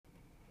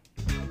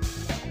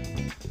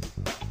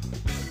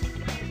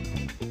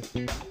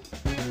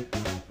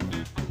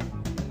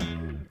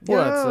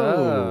What's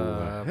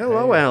up?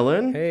 Hello,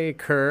 Alan. Hey,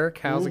 Kirk.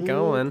 How's it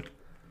going?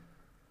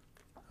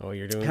 Oh,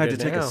 you're doing Had good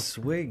to take now. a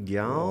swig,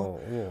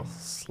 y'all. Oh,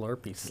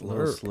 slurpy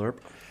Little slurp. slurp.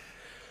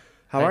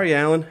 How are you,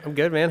 Alan? I'm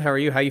good, man. How are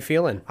you? How you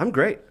feeling? I'm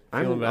great.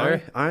 Feeling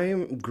better?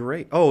 I'm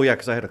great. Oh, yeah,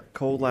 because I had a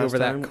cold last Over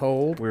time. that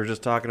cold? We were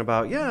just talking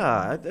about,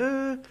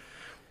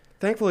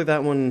 thankfully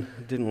that one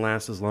didn't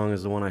last as long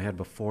as the one I had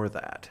before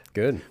that.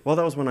 Good. Well,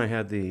 that was when I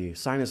had the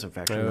sinus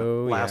infection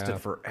Oh, that lasted yeah.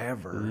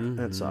 forever.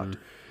 That sucked.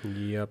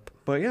 Yep.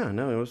 But yeah,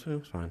 no, it was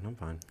fine. I'm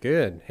fine.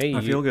 Good. Hey,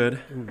 I feel good.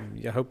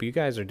 I hope you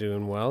guys are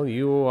doing well.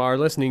 You are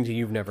listening to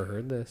You've Never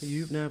Heard This.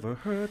 You've never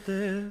heard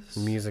this.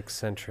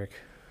 Music-centric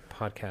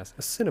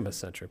podcast.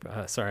 Cinema-centric.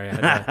 Sorry, I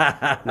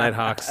had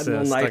Nighthawks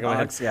stuck in my head.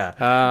 Nighthawks, yeah.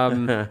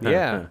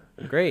 Yeah,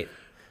 great.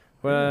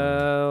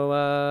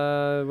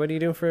 Well, what do you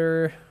do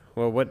for...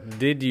 Well, what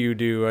did you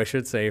do, I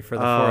should say, for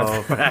the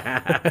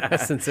 4th?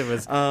 Since it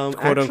was,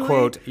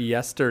 quote-unquote,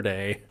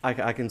 yesterday.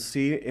 I can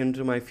see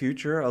into my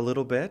future a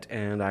little bit,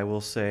 and I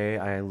will say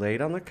I laid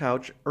on the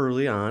couch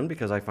early on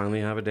because I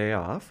finally have a day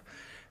off,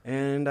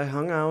 and I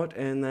hung out,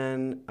 and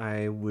then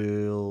I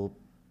will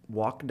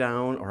walk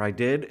down, or I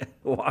did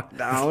walk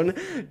down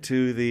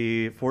to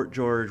the Fort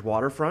George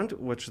waterfront,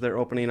 which they're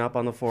opening up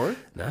on the 4th.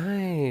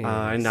 Nice.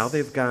 And now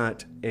they've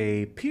got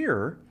a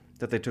pier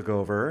that they took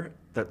over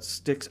that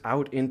sticks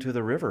out into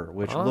the river,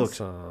 which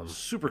looks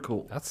super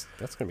cool. That's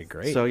gonna be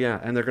great. So yeah,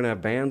 and they're gonna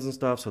have bands and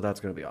stuff, so that's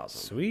gonna be awesome.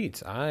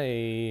 Sweet.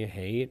 I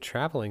hate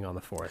traveling on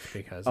the 4th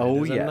because Oh,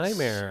 it is yes. a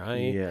nightmare.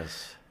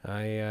 Yes.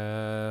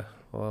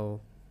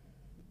 Well,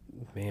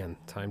 man,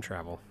 time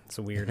travel. It's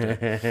weird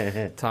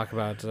to talk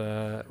about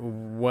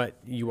what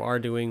you are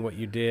doing, what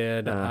you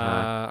did. All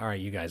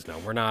right, you guys know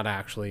we're not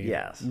actually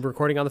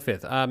recording on the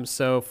 5th.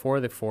 So for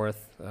the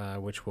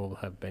 4th, which will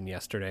have been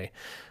yesterday,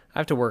 I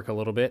have to work a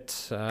little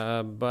bit,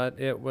 but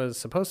it was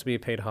supposed to be a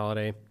paid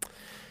holiday.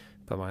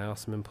 But my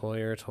awesome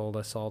employer told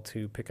us all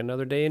to pick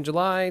another day in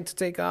July to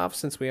take off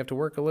since we have to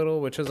work a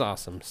little, which is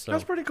awesome. So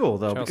that's pretty cool,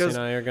 though, Chelsea because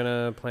and I are going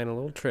to plan a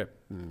little trip.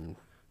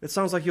 it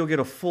sounds like you'll get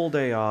a full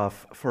day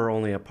off for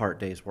only a part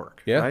day's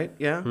work. Yeah. Right?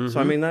 Yeah. So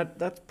I mean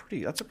that's a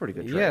pretty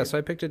good trade. Yeah, so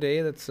I picked a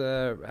day that's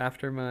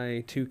after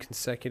my 2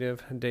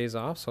 consecutive days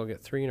off, so I'll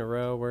get 3 in a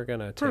row. We're going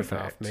to take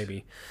off,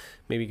 maybe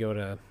go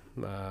to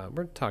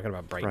we're talking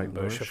about Brighton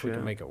Bush if we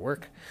can make it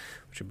work,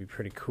 which would be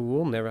pretty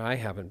cool. I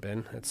haven't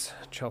been. It's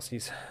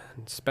Chelsea's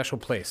special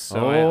place.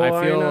 So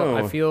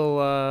I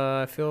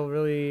feel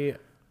really,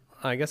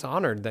 I guess,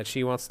 honored that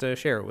she wants to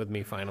share it with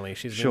me finally.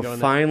 She'll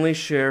finally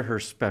share her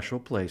special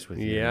place with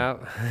you. Yeah.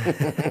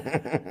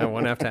 I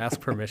won't have to ask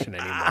permission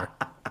anymore.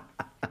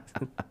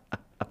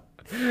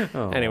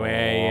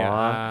 Anyway,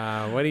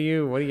 what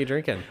are you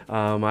drinking?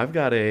 I've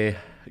got a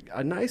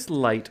nice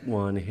light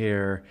one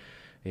here.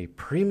 A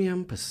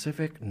premium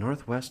Pacific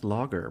Northwest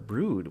lager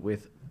brewed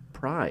with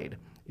pride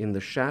in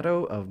the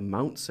shadow of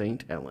Mount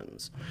St.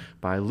 Helens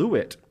by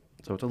Lewitt.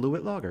 So it's a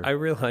Lewitt lager. I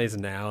realize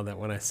now that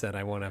when I said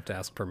I won't have to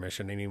ask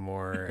permission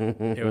anymore,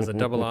 it was a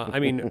double. I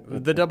mean,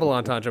 the double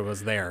entendre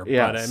was there,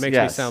 but it makes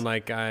me sound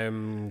like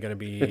I'm going to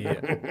be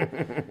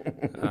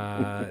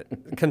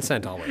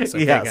consent always.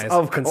 Okay, yes, guys?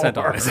 of consent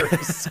course.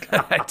 always.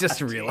 I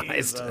just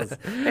realized.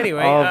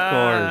 Anyway,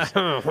 of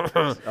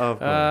course.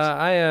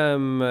 I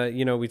am.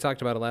 We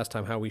talked about it last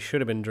time how we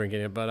should have been drinking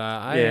it, but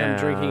I am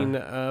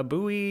drinking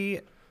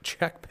Bowie.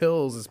 Czech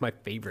Pills is my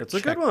favorite.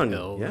 That's a good one.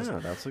 Pills yeah,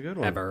 that's a good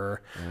one.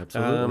 Ever.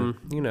 Absolutely.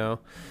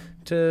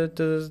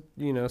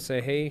 To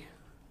say, hey,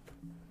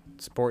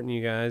 supporting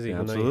you guys,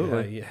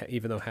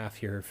 even though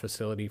half your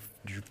facility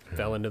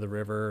fell into the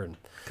river, and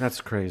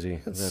that's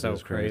crazy. It's so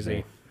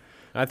crazy.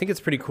 I think it's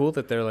pretty cool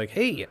that they're like,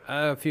 hey,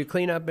 if you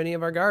clean up any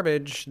of our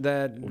garbage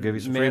that we'll give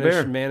you some free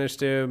beer. Managed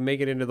to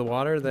make it into the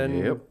water,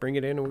 then bring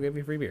it in and we'll give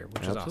you free beer,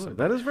 which is awesome.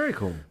 That is very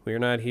cool. We're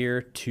not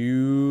here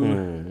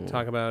to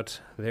talk about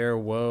their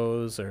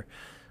woes or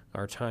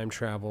our time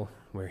travel.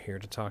 We're here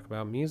to talk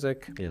about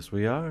music. Yes,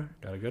 we are.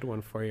 Got a good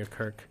one for you,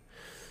 Kirk.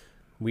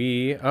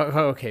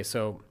 Okay,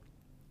 so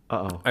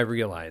I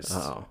realize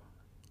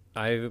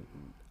I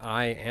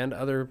and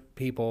other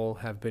people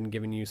have been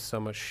giving you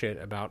so much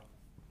shit about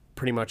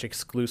pretty much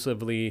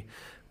exclusively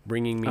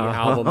bringing me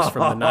albums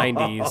from the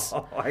 90s.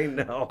 I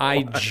know.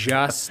 I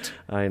just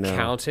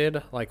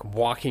counted, like,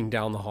 walking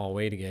down the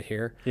hallway to get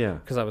here. Yeah.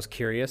 Because I was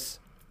curious.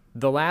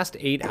 The last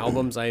 8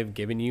 albums I have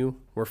given you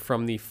were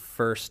from the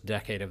first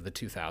decade of the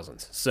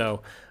 2000s.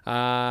 So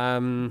I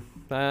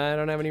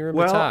don't have any room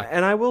to talk.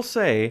 And I will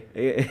say,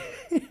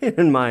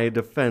 in my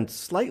defense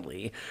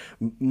slightly,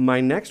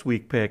 my next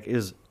week pick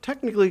is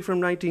technically from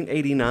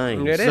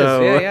 1989. It is,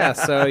 yeah.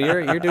 So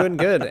you're doing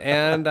good.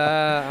 And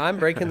I'm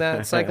breaking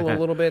that cycle a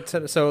little bit.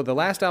 So the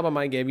last album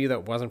I gave you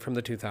that wasn't from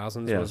the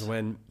 2000s was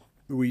when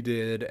we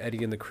did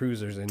Eddie and the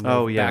Cruisers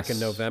back in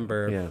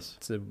November. Yes.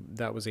 So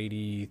that was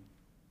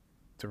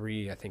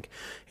 83, I think.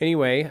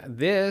 Anyway,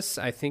 this,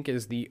 I think,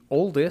 is the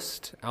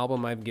oldest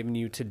album I've given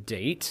you to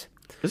date.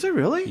 Is it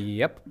really?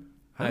 Yep.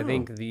 I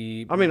think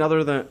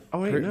other than...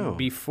 Oh, wait, no.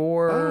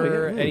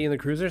 Before Eddie and the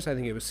Cruisers, I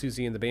think it was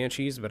Susie and the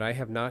Banshees, but I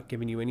have not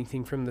given you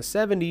anything from the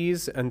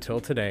 70s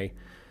until today.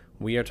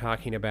 We are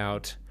talking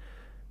about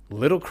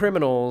Little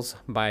Criminals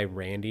by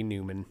Randy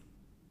Newman.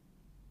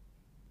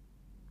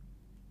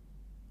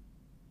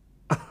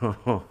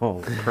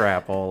 Oh,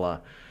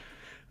 crapola.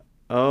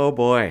 Oh,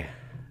 boy.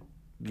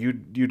 You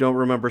don't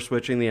remember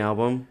switching the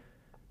album?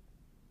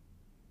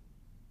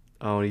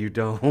 Oh, you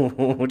don't?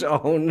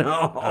 Oh, no.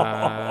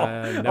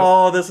 Nope.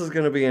 Oh, this is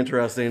going to be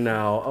interesting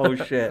now. Oh,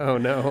 shit. Oh,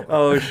 no.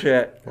 Oh,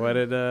 shit. What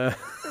did...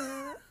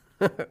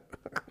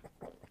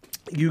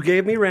 You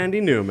gave me Randy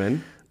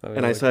Newman,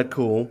 and I okay. said,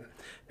 cool.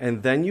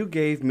 And then you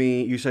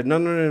said,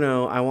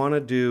 no. I want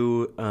to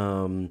do,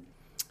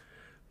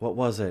 what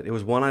was it? It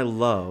was One I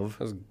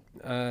Love.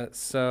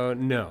 So,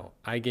 no.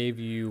 I gave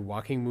you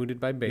Walking Wounded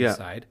by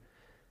Bayside.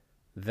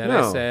 Then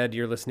No. I said,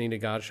 you're listening to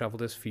God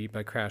Shuffled His Feet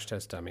by Crash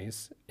Test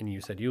Dummies. And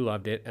you said you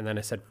loved it. And then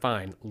I said,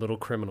 fine, Little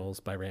Criminals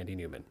by Randy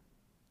Newman.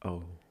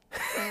 Oh.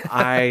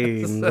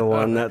 I'm the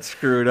one that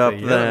screwed up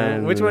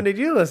then. Which one did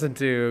you listen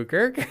to,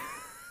 Kirk?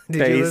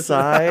 Did you listen?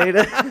 Bayside.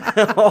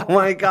 Oh,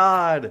 my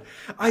God.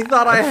 I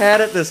thought I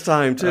had it this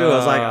time, too. I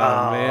was like,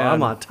 oh, man.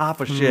 I'm on top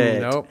of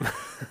shit. Nope.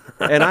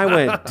 And I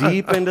went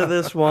deep into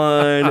this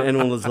one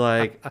and was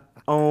like,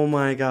 oh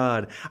my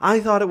God.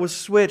 I thought it was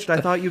switched.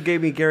 I thought you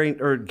gave me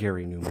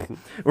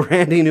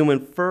Randy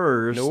Newman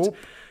first. Nope.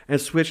 And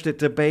switched it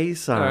to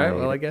Bayside. All right,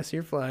 well, I guess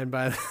you're flying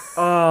by the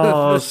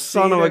Oh, the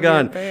son of seat a of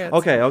gun. your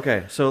pants.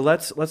 Okay. So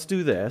let's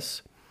do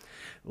this.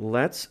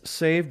 Let's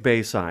save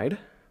Bayside.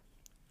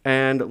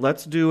 And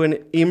let's do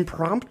an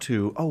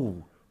impromptu.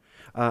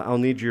 I'll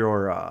need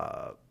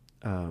your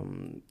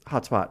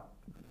hotspot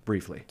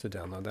briefly. to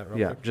download that real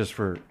Yeah, quick. just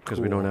because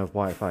Cool. we don't have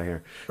Wi-Fi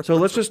here. So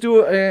let's just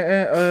do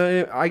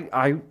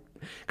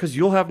because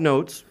you'll have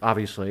notes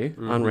obviously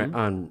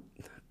on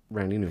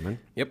Randy Newman,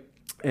 Yep.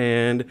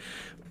 and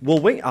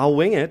I'll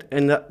wing it,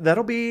 and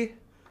that'll be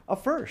a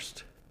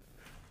first.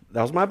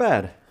 That was my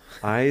bad.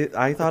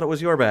 I thought it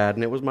was your bad,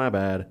 and it was my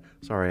bad.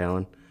 Sorry,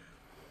 Alan.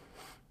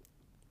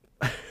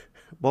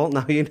 Well,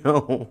 now you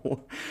know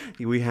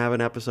we have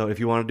an episode. If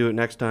you want to do it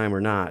next time or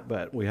not,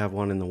 but we have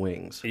one in the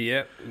wings.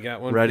 Yep. You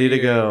got one. Ready for to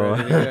you. go.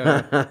 Ready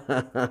to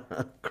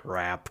go.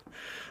 Crap.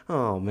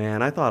 Oh,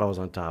 man. I thought I was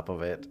on top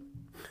of it.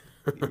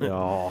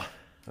 Oh.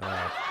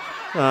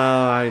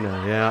 I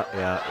know.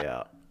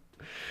 Yeah.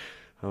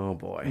 Oh,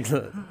 boy.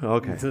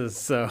 Okay.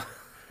 So,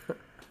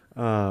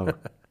 Oh,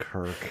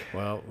 Kirk.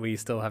 well, we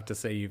still have to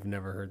say you've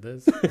never heard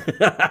this.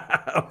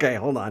 Okay,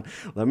 hold on.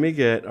 Let me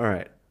get... All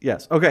right.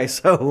 Yes. Okay,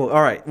 so,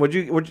 all right.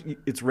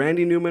 It's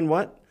Randy Newman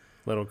what?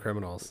 Little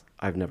Criminals.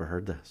 I've never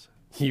heard this.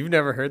 You've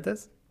never heard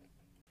this?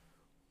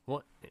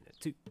 1 and a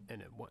 2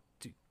 and a 1,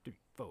 2, 3,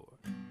 4.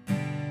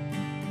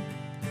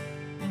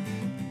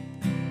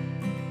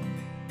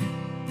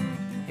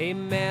 Hey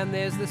man,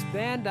 there's this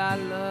band I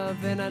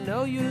love, and I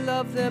know you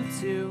love them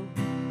too.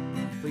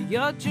 But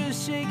you're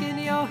just shaking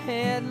your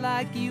head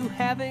like you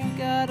haven't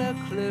got a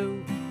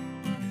clue.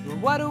 But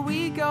what are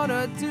we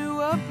gonna do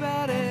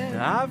about it?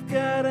 I've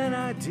got an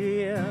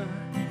idea.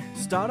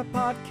 Start a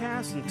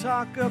podcast and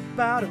talk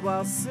about it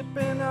while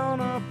sipping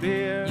on a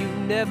beer. You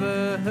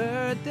never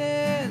heard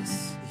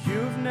this.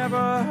 You've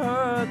never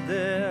heard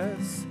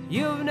this.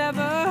 You've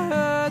never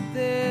heard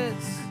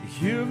this.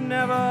 You've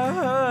never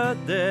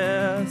heard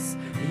this.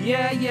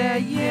 Yeah.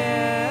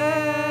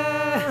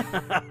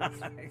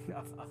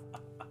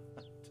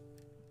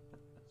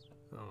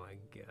 Oh my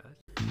god.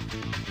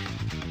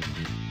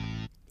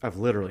 I've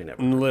literally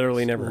never.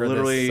 Literally never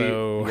heard this,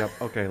 so... Yep.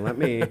 Okay. Let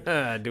me.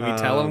 Do we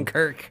tell him,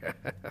 Kirk?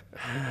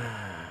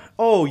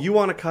 Oh, you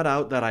want to cut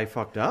out that I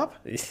fucked up?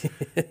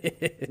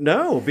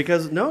 No,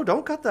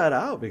 don't cut that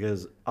out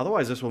because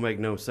otherwise this will make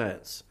no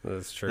sense.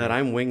 That's true. That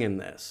I'm winging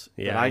this.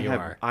 Yeah, that you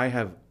are. I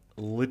have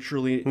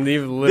literally.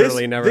 You've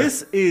literally never...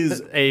 This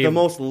is the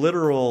most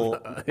literal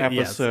Yes,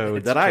 episode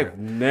it's that true. I've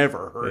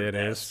never heard. It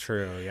this. is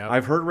true, yep.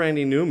 I've heard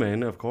Randy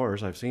Newman, of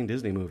course. I've seen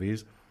Disney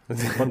movies,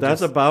 but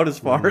that's about as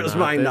far as Not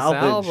my this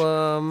knowledge.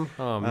 album.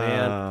 Oh,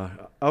 man.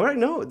 All right,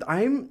 no,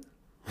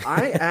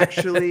 I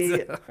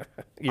actually,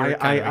 You're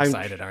kind of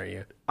excited, aren't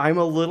you? I'm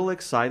a little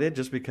excited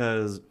just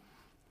because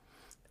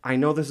I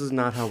know this is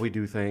not how we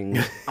do things.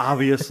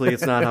 Obviously,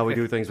 it's not how we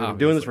do things. We've been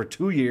doing this for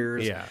 2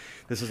 years. Yeah.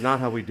 This is not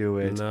how we do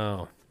it.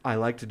 No. I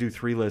like to do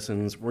 3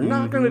 listens. We're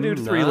not going to do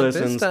 3 Not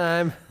listens. this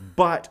time.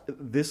 But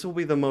this will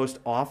be the most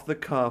off the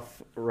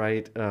cuff,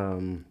 right?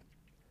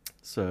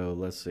 So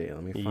let's see.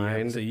 Let me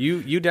find. Yep. So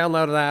you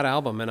downloaded that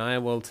album, and I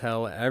will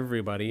tell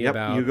everybody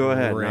about you go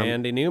ahead.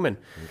 Randy Newman.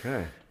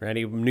 Okay.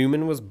 Randy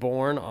Newman was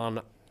born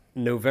on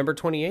November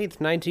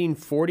 28th,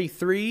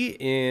 1943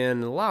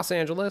 in Los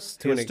Angeles.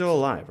 He's still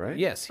alive, right?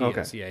 Yes, he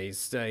is. Yeah,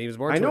 he was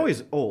born I to know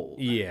he's old.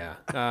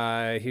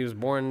 Yeah. He was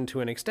born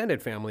to an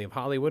extended family of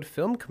Hollywood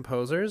film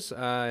composers,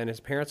 and his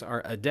parents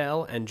are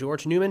Adele and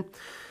George Newman.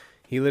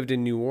 He lived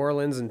in New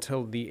Orleans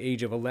until the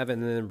age of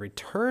 11 and then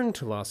returned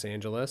to Los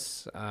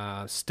Angeles,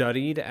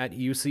 studied at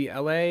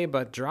UCLA,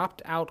 but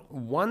dropped out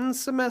 1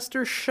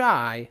 semester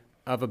shy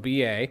of a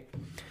BA,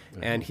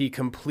 and he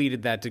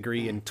completed that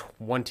degree in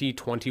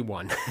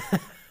 2021.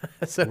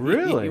 So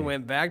Really? he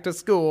went back to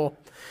school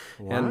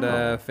Wow.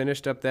 and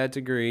finished up that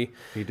degree.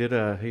 He did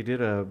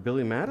a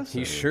Billy Madison.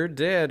 He sure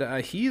did.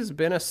 He's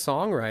been a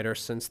songwriter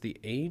since the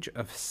age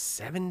of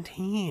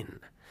 17.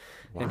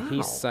 And he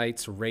Wow.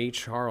 cites Ray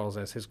Charles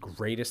as his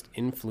greatest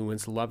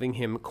influence, loving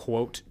him,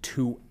 quote,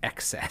 to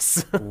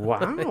excess.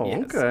 Wow.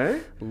 Yes.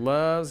 Okay.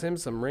 Loves him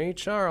some Ray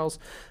Charles.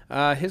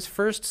 His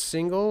first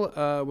single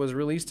was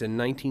released in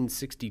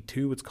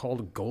 1962. It's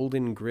called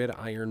Golden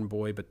Gridiron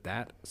Boy, but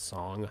that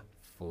song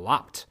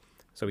flopped.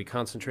 So he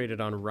concentrated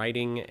on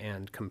writing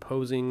and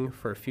composing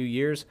for a few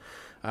years.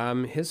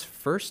 His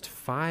first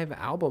 5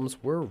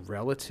 albums were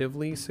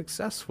relatively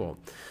successful.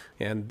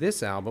 And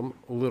this album,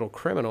 Little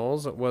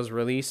Criminals, was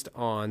released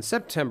on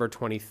September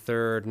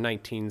 23rd,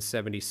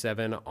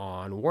 1977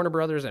 on Warner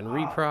Brothers and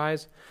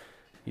Reprise.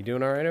 You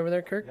doing all right over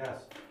there, Kirk?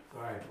 Yes.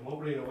 All right. I'm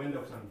opening a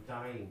window because I'm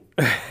dying.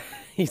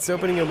 He's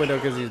opening a window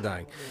because he's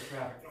dying.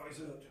 Traffic noise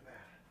isn't too bad.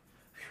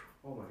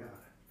 Oh my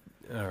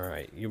God. All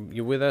right.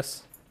 You with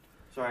us?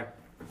 Sorry.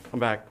 I'm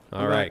back.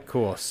 All right,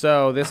 cool.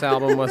 So this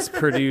album was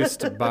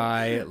produced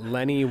by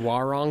Lenny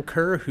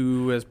Waronker,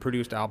 who has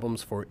produced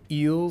albums for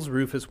Eels,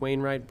 Rufus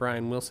Wainwright,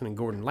 Brian Wilson, and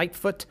Gordon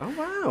Lightfoot. Oh,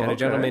 wow. And a okay.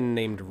 gentleman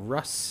named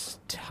Russ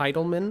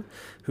Titleman,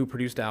 who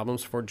produced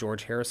albums for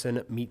George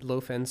Harrison,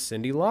 Meatloaf, and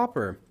Cyndi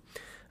Lauper.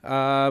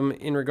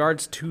 In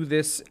regards to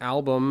this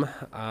album,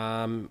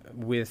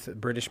 with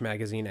British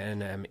magazine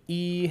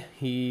NME,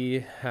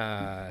 he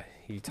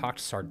talked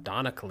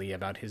sardonically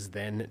about his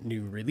then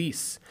new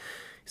release.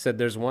 He said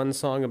there's one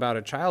song about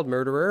a child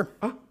murderer,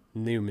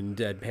 Newman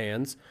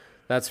deadpans.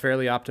 That's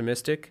fairly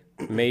optimistic,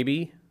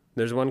 maybe.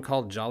 There's one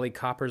called Jolly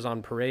Coppers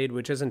on Parade,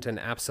 which isn't an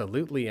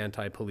absolutely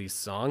anti-police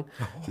song.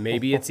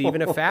 Maybe it's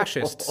even a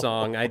fascist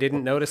song. I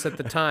didn't notice at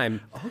the time.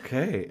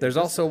 Okay. There's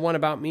also one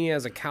about me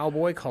as a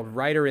cowboy called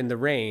Rider in the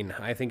Rain.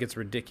 I think it's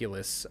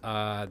ridiculous.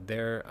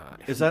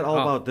 Is that all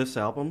about this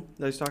album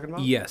that he's talking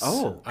about? Yes.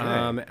 Oh,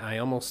 okay. I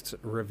almost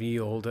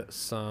revealed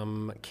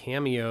some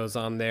cameos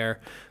on there,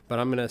 but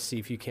I'm going to see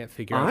if you can't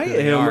figure out who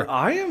they are.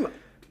 I am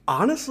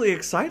honestly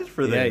excited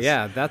for this.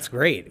 Yeah, that's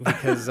great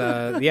because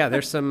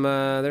there's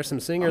some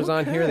singers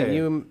on here that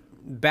you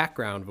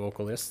background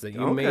vocalists that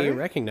you may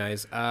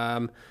recognize.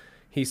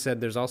 He said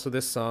there's also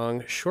this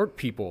song, Short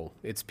People.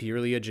 It's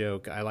purely a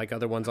joke. I like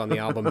other ones on the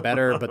album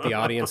better, but the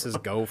audiences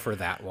go for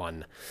that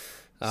one.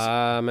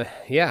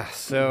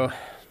 So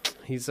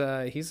he's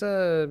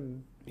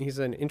an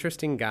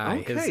interesting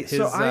guy. Okay,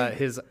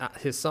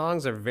 His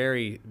songs are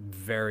very,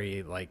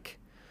 very like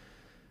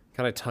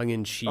kind of tongue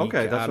in cheek.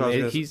 Okay, that's what I was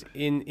gonna he's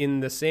in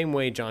the same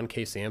way John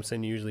K.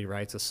 Sampson usually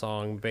writes a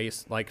song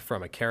based like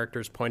from a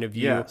character's point of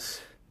view.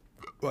 Yes.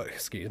 Well,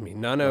 excuse me.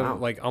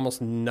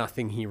 Almost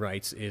nothing he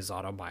writes is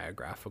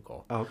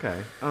autobiographical.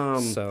 Okay.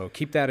 So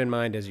keep that in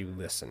mind as you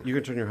listen. You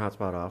can turn your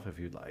hotspot off if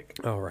you'd like.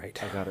 All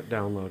right. I got it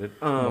downloaded.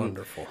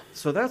 Wonderful.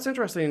 So that's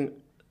interesting.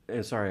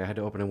 And sorry, I had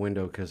to open a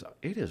window because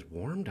it is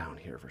warm down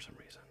here for some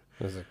reason.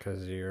 Is it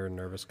because you're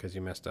nervous because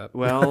you messed up?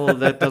 Well,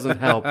 that doesn't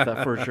help,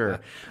 that for sure.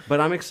 But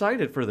I'm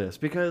excited for this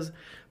because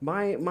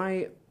my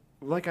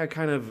like I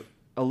kind of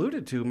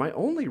alluded to, my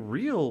only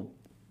real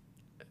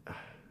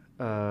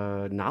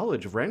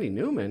knowledge of Randy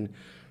Newman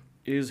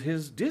is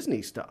his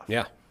Disney stuff.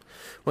 Yeah.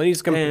 Well,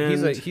 he's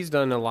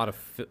done a lot of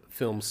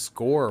film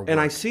score work. And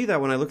I see that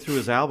when I look through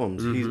his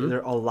albums.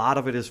 A lot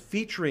of it is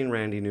featuring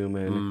Randy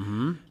Newman.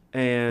 Mm-hmm.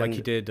 And like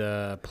he did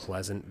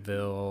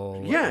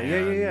Pleasantville.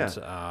 Yeah.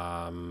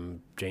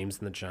 James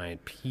and the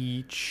Giant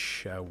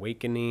Peach,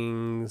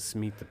 Awakenings,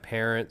 Meet the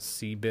Parents,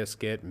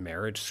 Seabiscuit,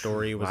 Marriage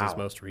Story was his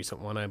most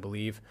recent one, I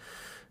believe.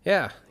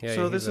 Yeah.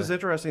 So this is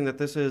interesting that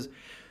this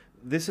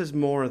is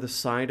more the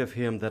side of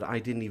him that I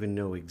didn't even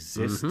know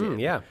existed.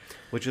 Yeah.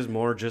 Which is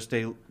more just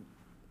a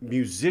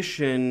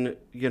musician,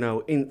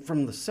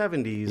 from the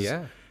 70s.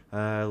 Yeah.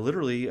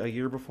 Literally a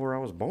year before I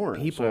was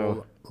born.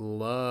 People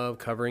love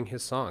covering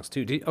his songs,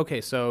 too.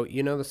 So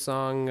you know the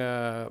song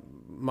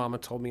Mama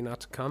Told Me Not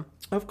to Come?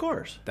 Of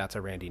course. That's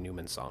a Randy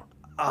Newman song.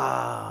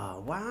 Ah,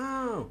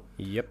 wow.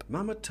 Yep.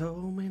 Mama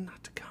told me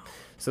not to come.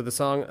 So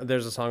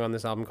there's a song on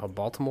this album called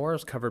Baltimore.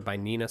 It's covered by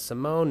Nina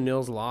Simone,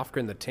 Nils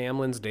Lofgren, The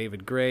Tamlins,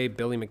 David Gray,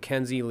 Billy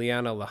McKenzie,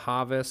 Liana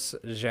LaHavis,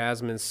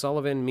 Jasmine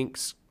Sullivan, Mink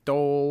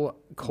Stoll,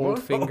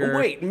 Coldfinger.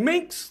 Wait,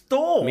 Mink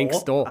Stoll? Mink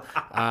Stoll.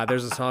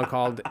 There's a song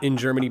called In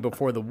Germany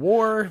Before the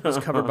War. It was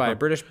covered by a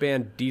British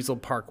band, Diesel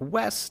Park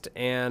West.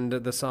 And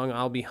the song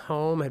I'll Be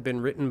Home had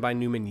been written by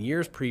Newman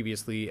years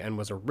previously and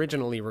was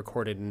originally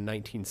recorded in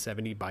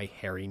 1970 by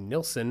Harry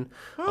Nilsson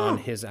on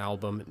his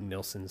album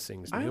Nilsson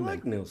Sings Newman. I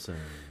like Nilsson.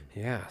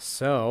 Yeah,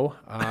 so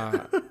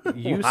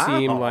you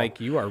seem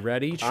like you are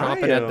ready,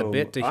 chomping at the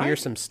bit to hear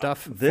some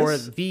stuff for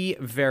the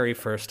very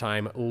first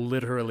time,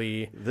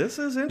 literally. This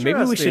is interesting.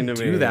 Maybe we should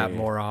do that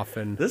more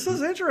often. This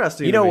is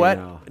interesting. You know what?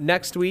 Now.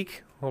 Next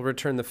week, we'll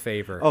return the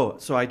favor. Oh,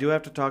 so I do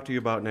have to talk to you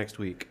about next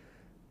week.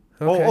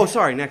 Okay.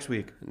 Sorry, next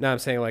week. No, I'm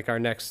saying like our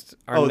next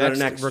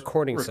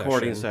recording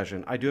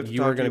session. I do have to you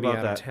talk were to you going to be about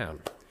out that. of town.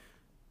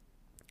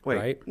 Wait,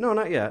 right? No,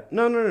 not yet.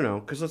 No.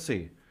 Because let's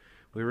see.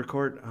 We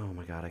record. Oh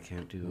my God, I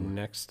can't do.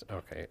 Next,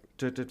 okay.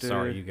 Du-du-du.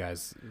 Sorry, you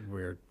guys.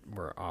 We're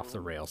off the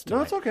rails No,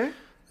 tonight. it's okay.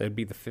 It'd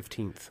be the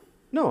 15th.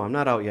 No, I'm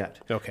not out yet.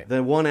 Okay.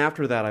 The one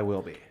after that, I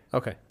will be.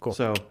 Okay, cool.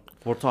 So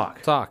we'll talk.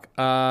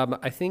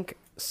 I think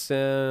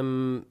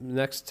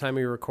next time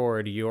we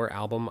record your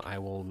album, I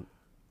will,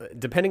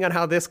 depending on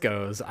how this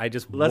goes, I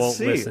just won't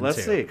listen to.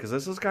 Let's see, because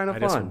this is kind of I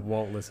fun. just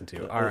won't listen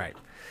to. All right.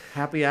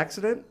 Happy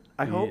accident,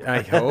 I hope.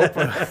 I hope.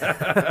 All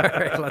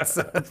right, let's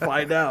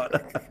Find out.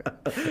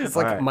 It's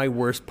like my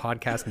worst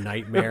podcast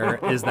nightmare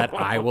is that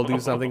I will do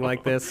something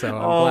like this. So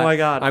my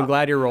God. I'm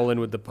glad you're rolling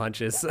with the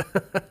punches.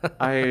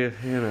 I'm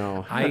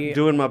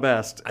doing my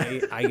best.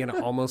 I can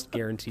almost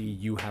guarantee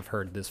you have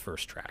heard this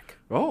first track.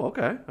 Oh,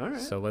 okay. All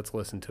right. So let's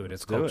listen to it.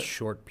 It's do called it.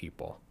 Short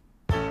People.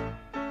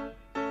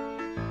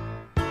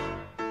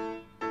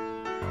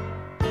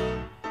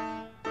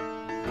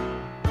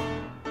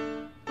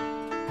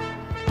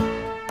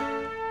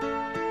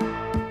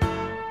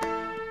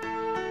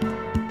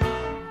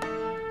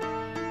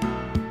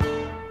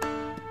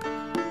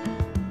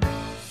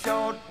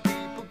 Short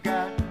people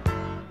got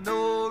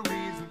no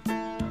reason.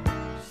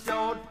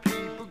 Short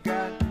people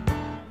got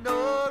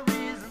no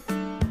reason.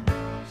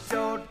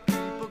 Short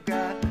people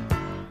got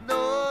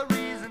no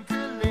reason to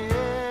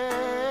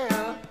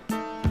live.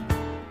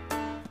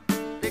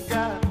 They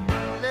got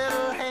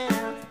little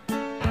hands,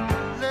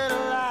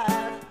 little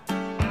eyes.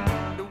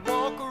 They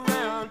walk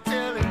around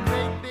telling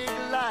great big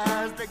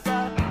lies. They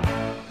got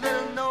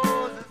little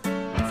noses,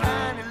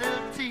 tiny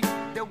little teeth.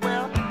 They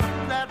wear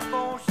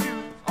platform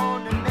shoes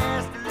on their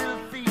nasty little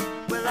feet.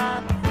 Well, I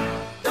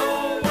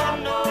don't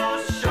want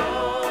no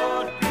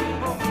short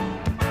people.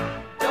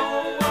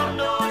 Don't want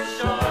no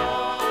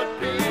short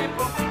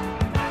people.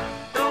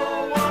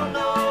 Don't want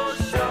no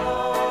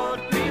short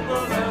people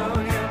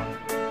around here.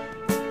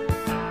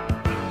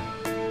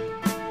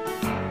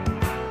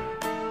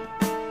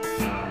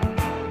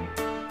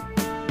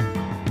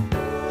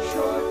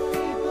 Short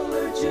people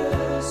are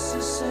just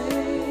the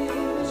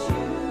same as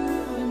you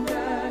and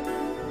I.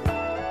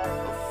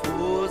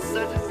 Fool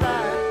such as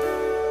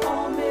I.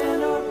 All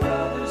men are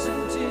brothers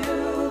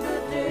until the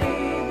day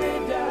they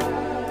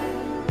die.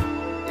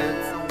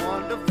 It's a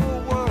wonderful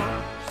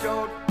world.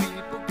 Short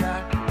people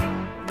got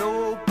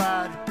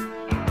nobody.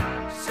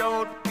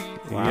 Short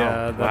people.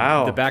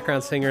 Wow. The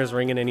background singer is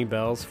ringing any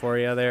bells for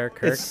you there,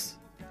 Kirk?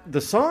 The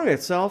song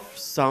itself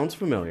sounds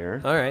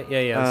familiar. All right.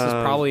 Yeah. This is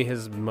probably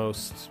his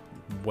most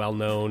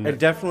well-known It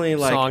definitely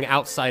song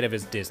outside of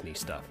his Disney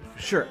stuff.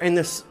 Sure, and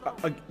this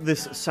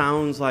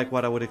sounds like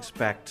what I would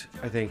expect,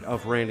 I think,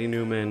 of Randy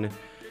Newman in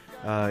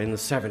the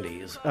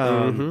 70s.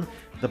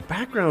 The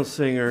background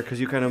singer,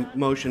 because you kind of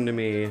motioned to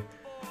me,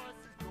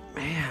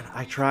 man,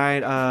 I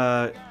tried,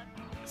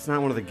 it's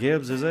not one of the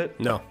Gibbs, is it?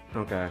 No.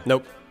 Okay.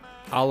 Nope.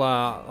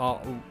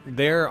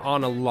 They're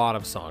on a lot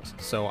of songs,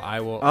 so I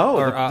will. Oh,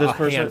 or this a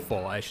person-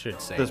 handful, I should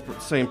say. This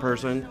same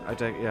person, I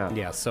take, yeah.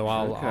 Yeah. So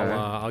Okay.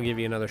 I'll give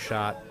you another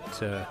shot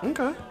to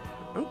Okay.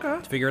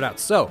 figure it out.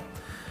 So,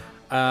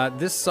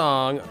 this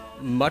song,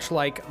 much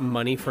like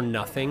 "Money for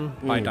Nothing"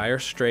 by Dire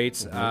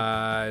Straits,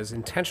 is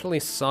intentionally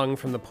sung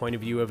from the point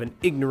of view of an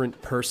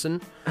ignorant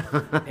person,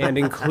 and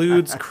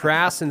includes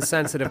crass,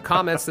 insensitive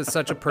comments that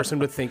such a person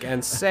would think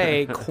and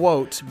say.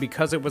 "Quote: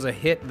 Because it was a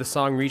hit, the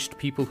song reached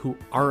people who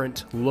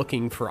aren't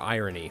looking for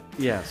irony."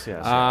 Yes.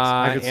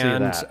 I could see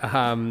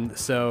that.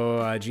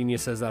 So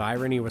Genius says that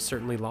irony was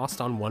certainly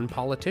lost on one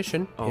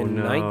politician. In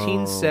no.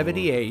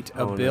 1978,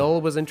 a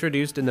bill was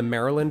introduced in the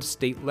Maryland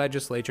state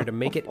legislature to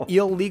make it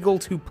illegal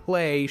to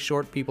play short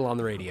people on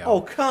the radio.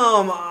 Oh,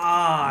 come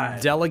on.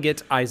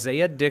 Delegate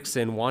Isaiah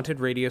Dixon wanted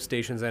radio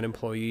stations and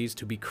employees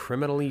to be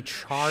criminally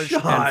charged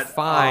Shut and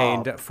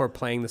fined for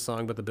playing the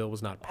song, but the bill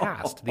was not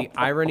passed. The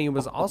irony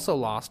was also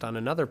lost on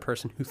another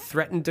person who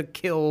threatened to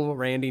kill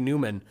Randy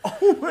Newman.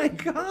 Oh, my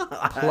God.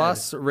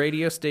 Plus,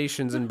 radio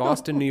stations in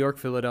Boston, New York,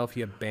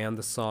 Philadelphia banned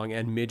the song,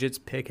 and midgets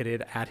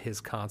picketed at his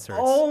concerts.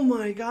 Oh,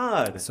 my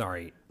God.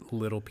 Sorry,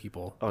 little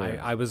people. yeah.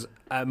 I was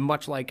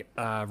much like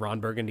Ron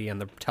Burgundy and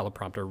the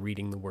teleprompter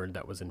reading the word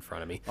that was in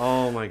front of me.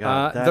 Oh, my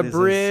God. That The is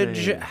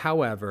bridge, insane.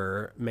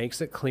 however,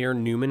 makes it clear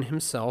Newman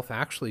himself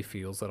actually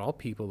feels that all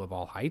people of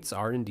all heights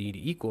are indeed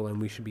equal,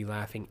 and we should be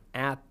laughing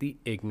at the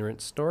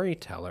ignorant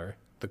storyteller.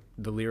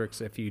 The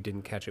lyrics, if you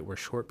didn't catch it, were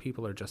short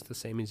people are just the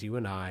same as you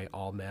and I.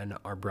 All men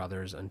are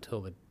brothers until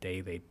the day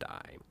they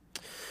die.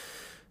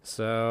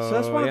 So So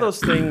that's one of yeah. those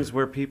things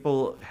where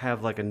people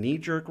have like a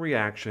knee-jerk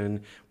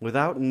reaction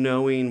without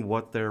knowing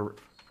what they're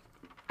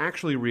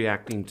actually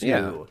reacting to.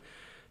 Yeah.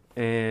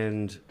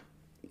 And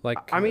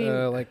Like, I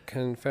mean- like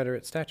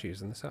Confederate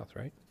statues in the South,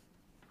 right?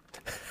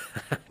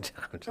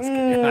 I'm just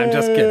kidding. I'm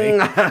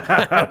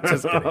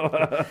just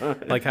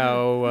kidding. Like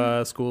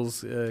how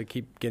schools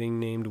keep getting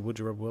named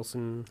Woodrow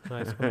Wilson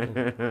High School.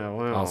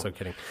 wow. Also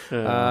kidding.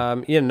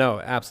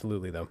 No,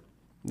 absolutely though.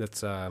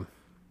 It's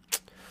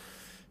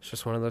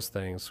just one of those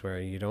things where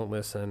you don't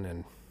listen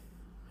and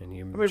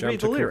you I mean, jump read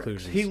to the lyrics.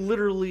 conclusions. He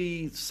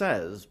literally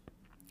says,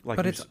 Like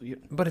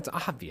But it's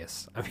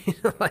obvious. I mean,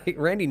 like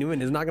Randy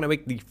Newman is not going to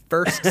make the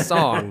first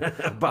song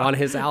on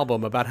his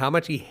album about how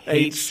much he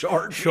hates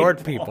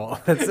short people.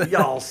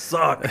 Y'all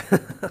suck.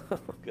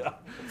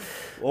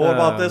 What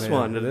about this Man,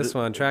 one? This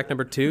one, track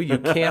number 2. You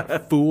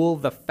can't fool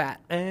the fat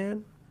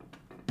man.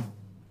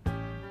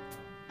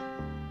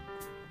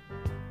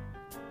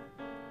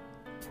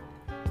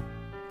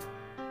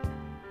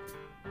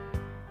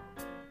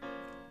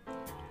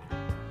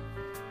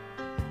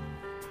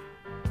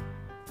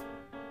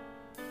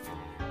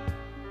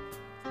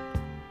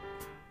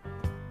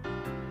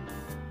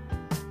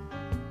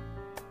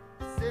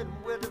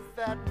 Sitting with a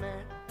fat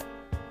man,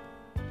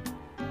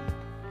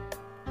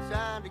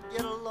 trying to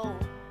get along,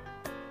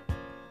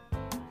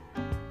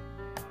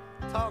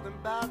 talking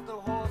about the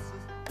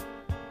horses,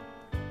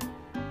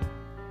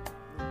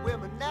 the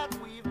women that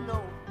we've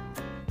known,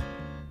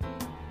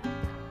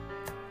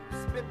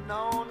 spitting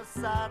on the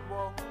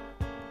sidewalk,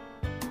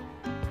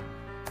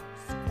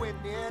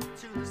 squinting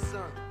into the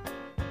sun,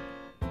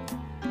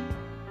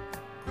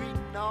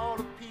 greeting all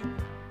the people,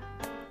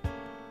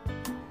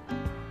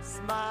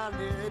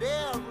 smiling at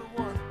everyone.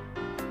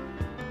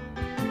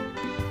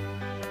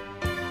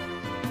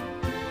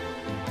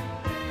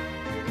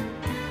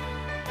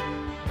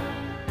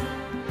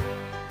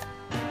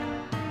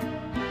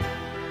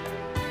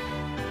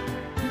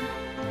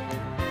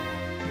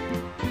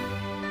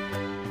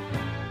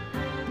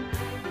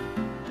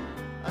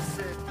 I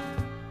said,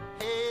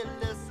 hey,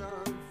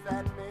 listen,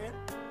 fat man,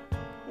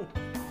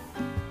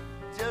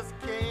 just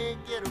can't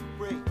get a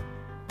break.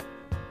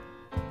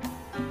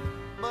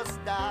 Must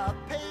I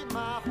pay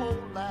my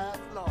whole life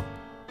long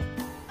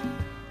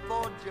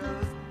for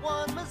just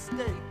one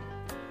mistake?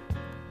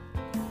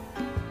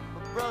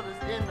 My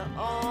brother's in the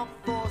armed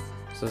forces.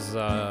 This is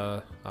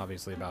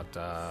obviously about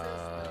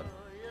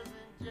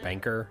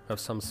banker of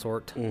some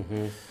sort.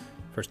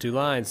 First 2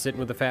 lines, sitting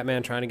with the fat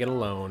man trying to get a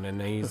loan,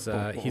 and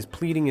he's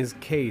pleading his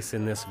case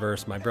in this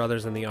verse. My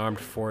brother's in the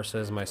armed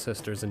forces, my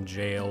sister's in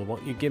jail.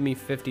 Won't you give me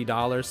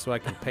 $50 so I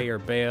can pay her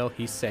bail?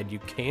 He said, you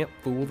can't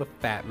fool the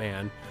fat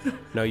man.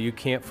 No, you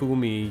can't fool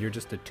me. You're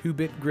just a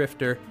 2-bit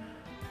grifter,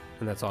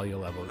 and that's all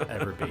you'll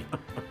ever be.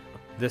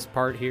 This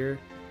part here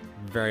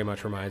very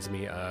much reminds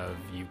me of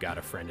You Got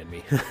a Friend in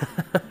Me.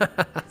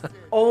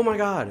 Oh my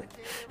God.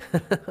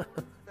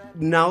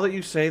 Now that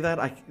you say that,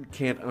 I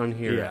can't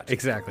unhear Yeah, it.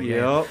 exactly. Yep.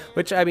 Yeah.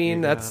 Which, I mean,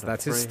 You that's got a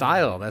his friend.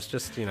 style. That's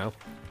just, you know.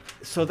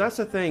 So that's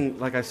the thing.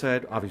 Like I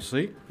said,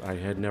 obviously, I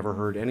had never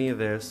heard any of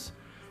this.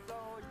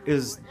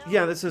 This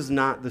is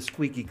not the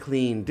squeaky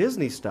clean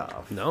Disney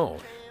stuff. No.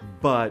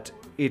 But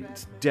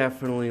it's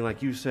definitely,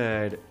 like you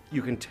said,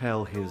 you can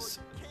tell his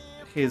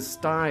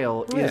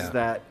style Yeah. is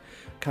that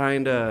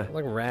kind of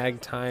Like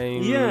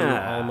ragtime,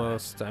 Yeah.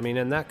 almost. I mean,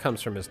 and that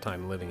comes from his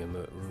time living in,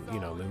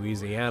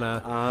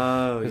 Louisiana.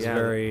 oh It's yeah,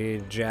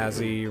 very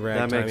jazzy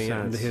ragtime. That makes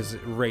sense. His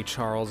Ray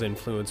Charles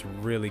influence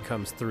really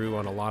comes through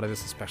on a lot of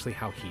this, especially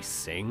how he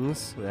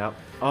sings. Yep.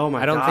 Oh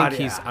my I don't God,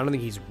 think yeah. I don't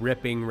think he's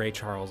ripping Ray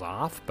Charles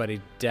off, but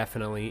he's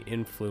definitely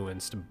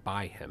influenced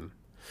by him.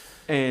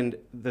 And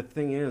the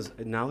thing is,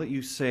 now that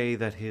you say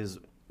that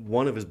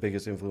one of his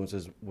biggest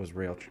influences was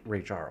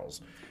Ray Charles,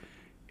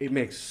 it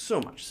makes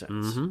so much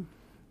sense.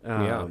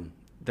 Yeah.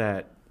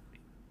 That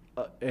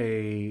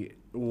a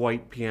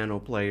white piano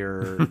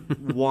player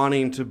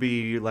wanting to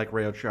be like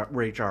Ray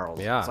Charles.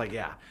 Yeah. It's like,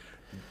 yeah.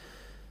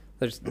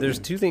 There's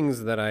 2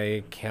 things that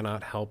I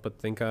cannot help but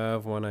think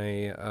of when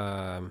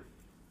I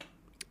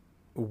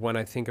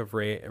think of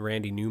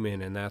Randy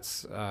Newman, and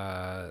that's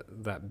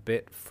that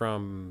bit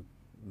from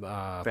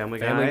Family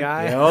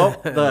Guy.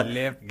 Yep.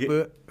 Left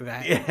foot,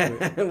 right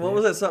foot. What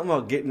was that? Something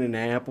about getting an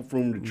apple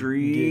from the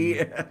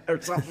tree or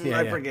something? Yeah,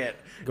 I yeah. forget.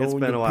 It's Going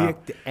been to a while.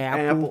 pick the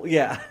apple.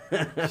 Yeah.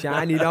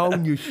 Shine it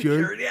on your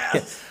shirt.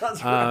 Yes.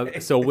 That's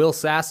right. So Will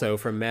Sasso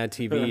from Mad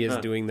TV is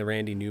doing the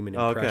Randy Newman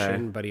Okay.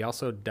 impression, but he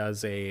also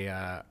does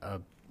a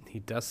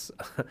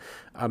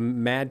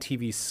Mad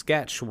TV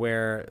sketch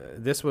where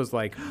this was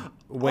like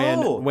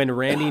when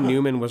Randy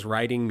Newman was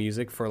writing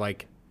music for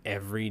like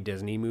every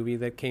Disney movie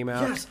that came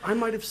out. Yes, I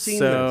might have seen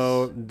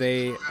So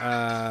this.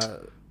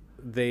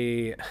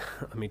 they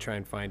let me try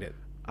and find it.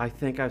 I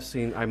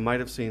might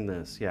have seen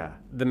this. Yeah.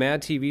 The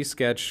Mad TV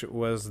sketch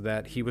was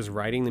that he was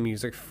writing the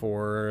music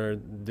for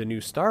the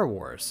new Star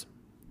Wars.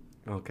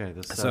 Okay.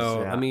 This.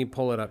 So yeah. let me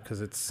pull it up because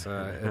it's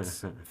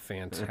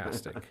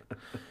fantastic.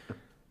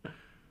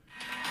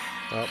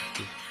 Oh,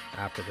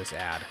 after this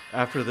ad,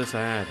 After this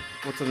ad,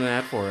 what's an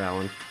ad for,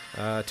 Alan?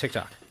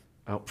 TikTok,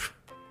 Oh.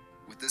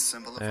 With this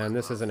symbol of and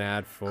this is an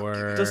ad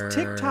for. Does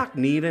TikTok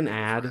need an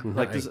ad?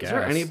 Like, I is there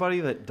guess.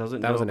 anybody that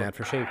doesn't know? That was an about- ad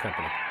for Shane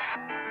Company.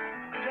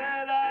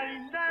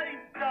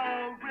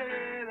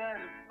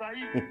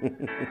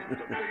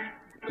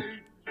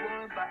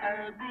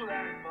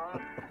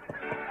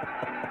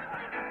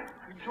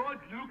 When George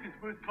Lucas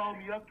first called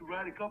me up to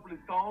write a couple of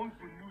songs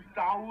for the new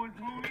Star Wars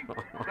movie,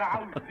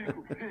 I was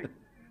tickled pink.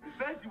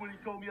 Especially when he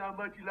told me how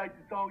much he liked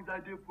the songs I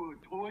did for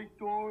Toy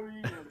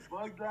Story and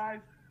Bug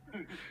Life.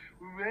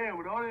 Man,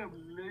 with all them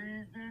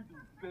lasers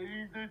and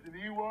phasers and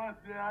Ewoks,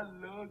 man, I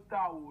love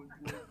Star Wars.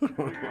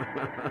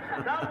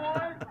 Star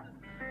Wars?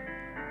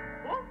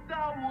 What's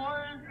Star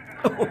Wars?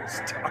 Oh,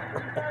 Star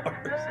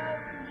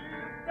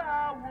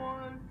Star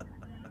Wars.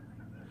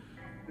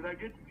 Did I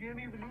get to see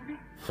any of the movie?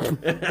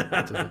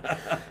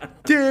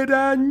 Did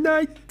I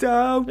night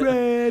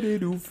ready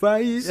to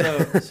fight?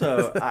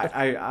 So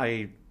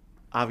I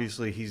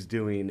obviously he's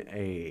doing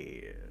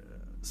a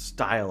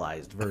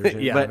stylized version.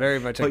 Yeah, very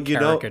much a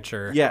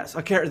caricature. Yes,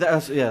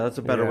 that's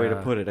a better way to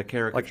put it. A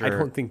caricature. Like, I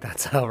don't think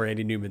that's how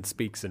Randy Newman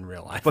speaks in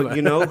real life. But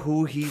you know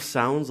who he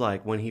sounds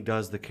like when he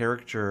does the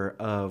caricature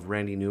of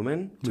Randy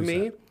Newman to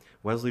me?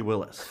 Wesley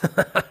Willis.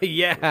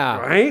 Yeah.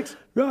 Right?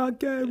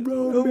 Rock and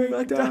roll,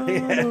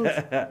 McDonald's.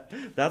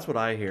 That's what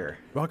I hear.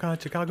 Rock on,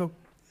 Chicago.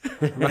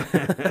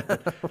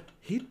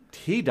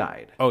 He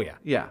died. Oh, yeah.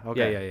 Yeah,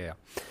 okay. Yeah.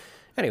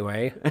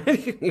 Anyway,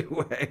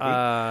 Anyway.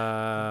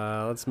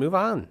 let's move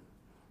on.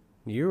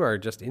 You are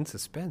just in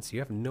suspense. You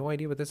have no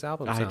idea what this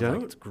album sounds like.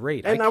 don't. It's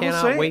great. And I I will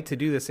cannot say- wait to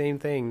do the same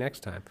thing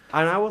next time.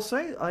 And I will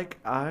say,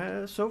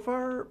 so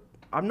far,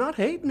 I'm not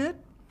hating it.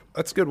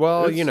 That's good.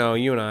 Well, you know,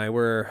 you and I,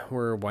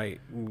 we're white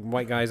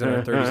guys in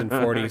our 30s and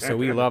 40s, so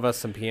we love us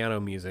some piano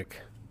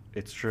music.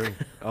 It's true.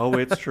 Oh,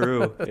 it's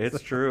true.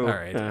 It's true. All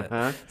right.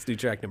 Let's do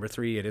track number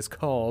 3. It's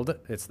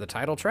the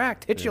title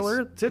track,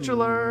 Titular.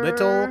 Titular.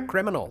 Little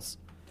Criminals.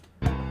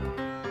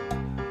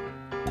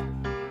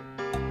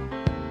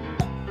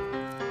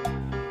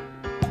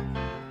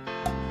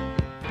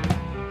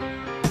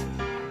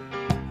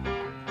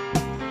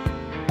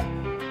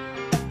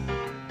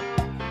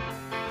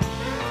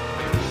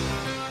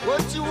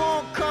 What you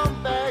won't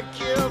come back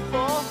here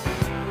for?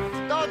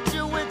 Thought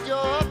you with your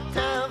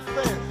uptown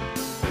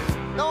friends.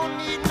 Don't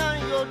need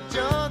none of your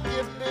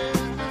junky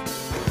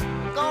business.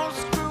 Gonna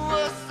screw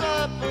us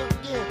up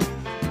again.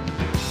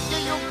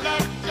 Get your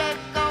blackjack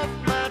off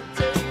my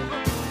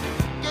table.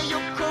 Get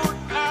your coat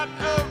out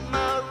of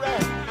my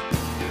rack.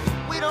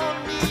 We don't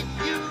need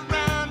you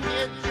round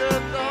here,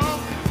 jerk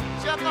off.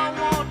 Chuck, I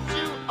want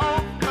you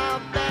off my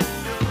back.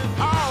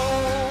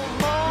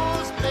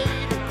 Almost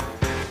made it.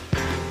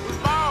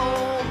 We've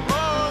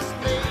almost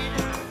made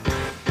it.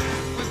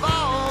 We've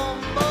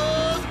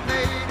almost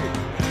made it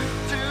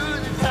to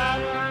the top.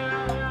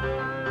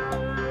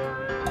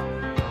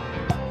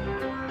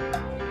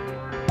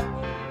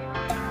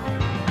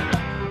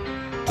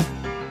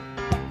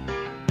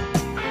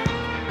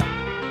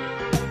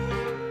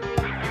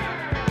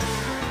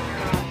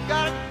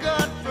 Got a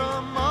gun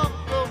from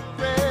Uncle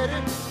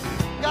Freddie.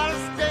 Got a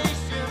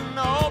station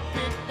all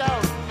picked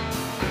out.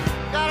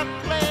 Got a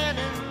plan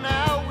and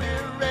now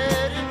we're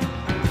ready.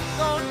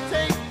 Gonna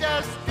take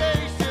that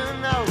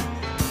station out.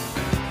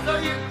 So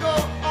you go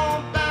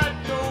on about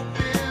your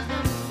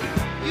business.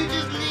 You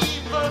just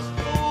leave us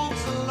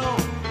fools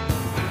alone.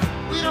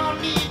 We don't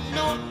need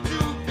no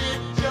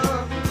two-bit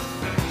junk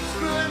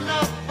screwing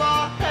up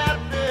our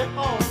happy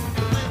home.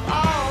 We've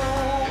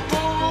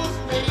almost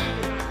made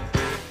it.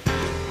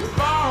 We've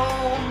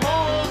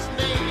almost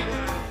made it.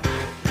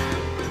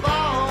 We've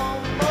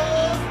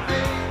almost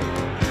made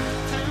it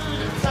to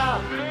the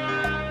top.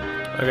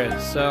 Okay,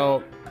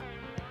 so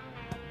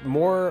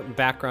more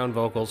background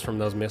vocals from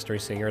those mystery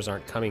singers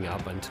aren't coming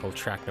up until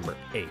track number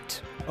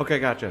 8. Okay,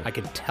 gotcha. I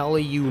can tell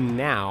you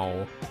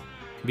now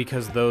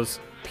because those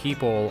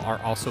people are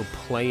also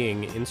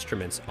playing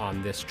instruments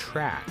on this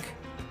track.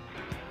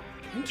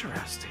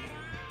 Interesting.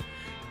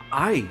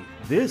 I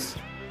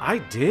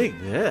dig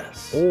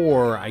this.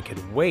 Or I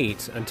could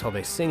wait until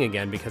they sing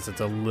again because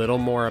it's a little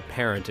more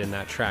apparent in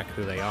that track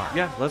who they are.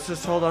 Yeah, let's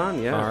just hold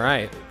on. Yeah. All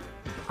right.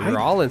 We're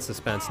all in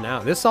suspense now.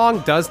 This song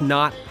does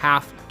not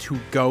have to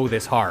go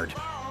this hard,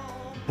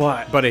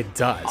 but it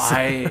does.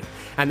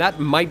 And that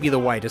might be the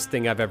whitest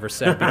thing I've ever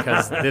said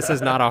because this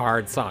is not a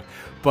hard song.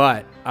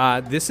 But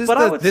this is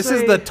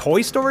the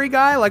Toy Story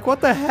guy? Like,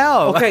 what the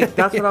hell? Okay,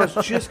 that's what I was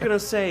just gonna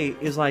say.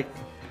 Is like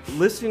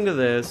listening to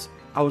this,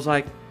 I was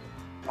like,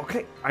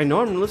 okay, I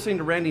know I'm listening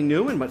to Randy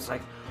Newman, but it's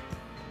like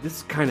this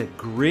is kind of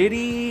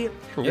gritty.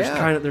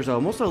 There's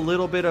almost a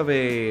little bit of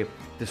a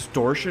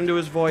distortion to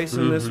his voice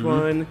in this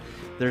one.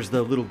 There's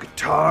the little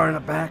guitar in the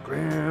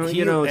background.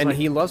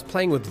 He loves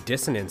playing with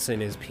dissonance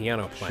in his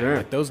piano playing. Sure.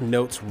 Like those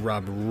notes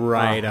rub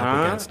right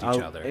up against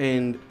each other.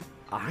 And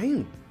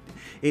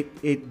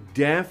it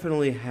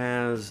definitely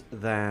has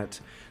that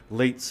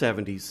late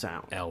 70s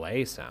sound.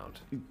 LA sound.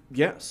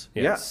 Yes.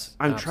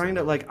 I'm trying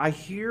to, like, I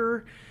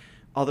hear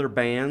other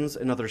bands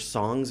and other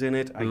songs in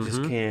it. I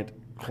just can't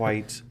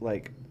quite,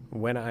 like...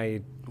 When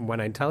I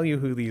tell you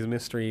who these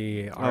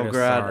mystery artists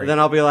are, then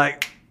I'll be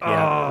like,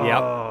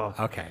 yep.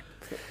 Okay.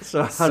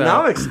 So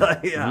now I'm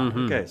excited. Yeah.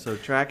 Okay. So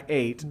track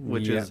 8,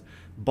 which is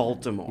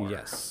Baltimore.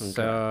 Yes.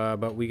 Okay.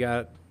 But we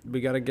got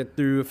to get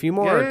through a few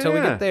more until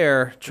we get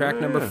there. Track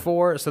number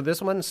 4. So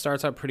this one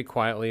starts out pretty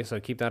quietly. So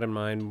keep that in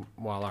mind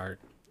while our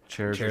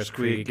chairs are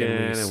creak squeaking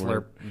and we and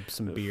slurp we're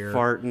some beer,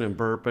 farting and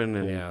burping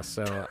and yeah.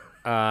 So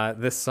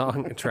this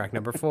song, track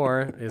number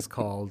 4, is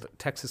called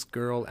 "Texas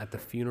Girl at the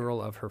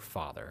Funeral of Her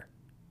Father."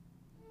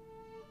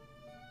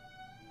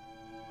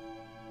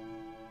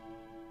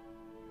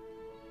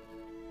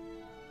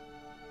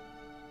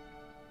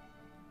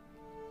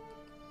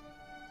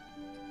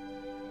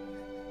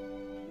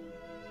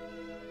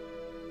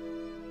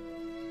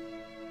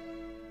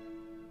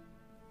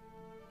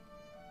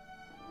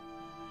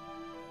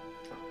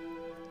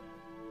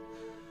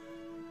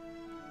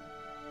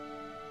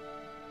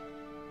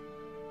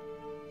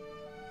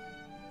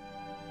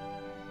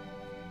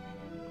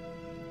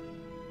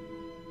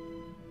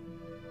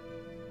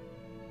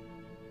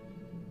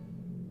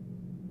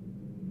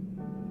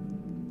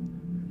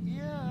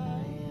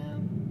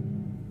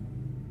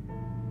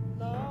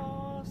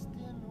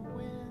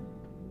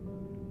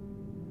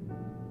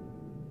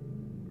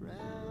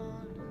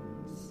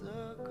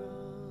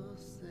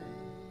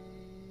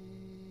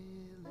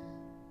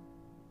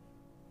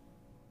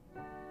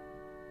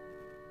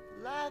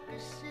 like a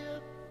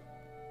ship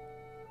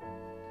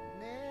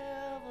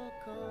never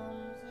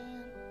comes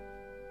in,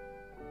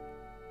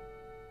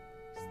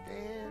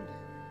 standing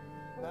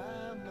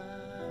by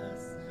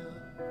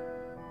myself,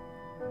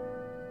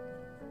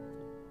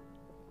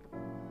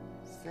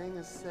 sing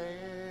a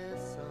sad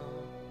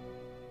song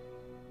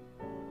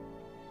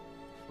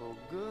for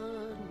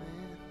good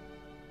men,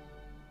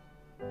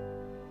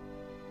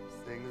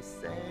 sing a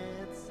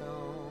sad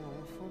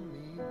song for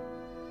me.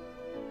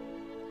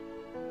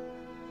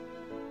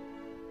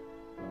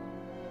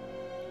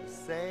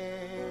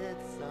 Sad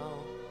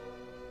song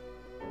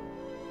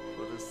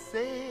for the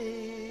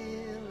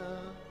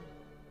sailor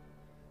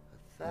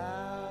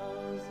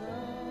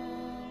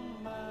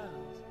 1,000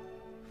 miles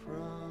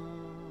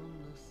from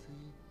the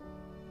sea.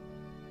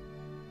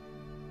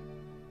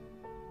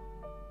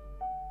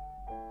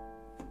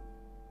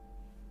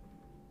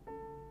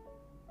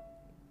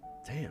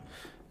 Damn.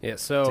 Yeah,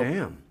 so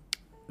Damn.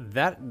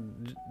 that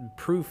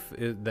proof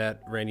is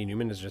that Randy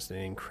Newman is just an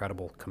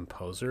incredible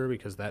composer,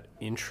 because that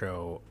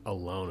intro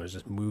alone is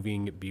just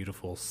moving,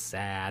 beautiful,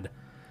 sad.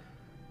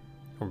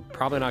 We're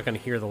probably not going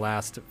to hear the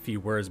last few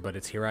words, but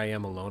it's "Here I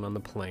am alone on the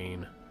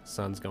plain,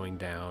 sun's going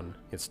down,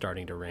 it's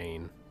starting to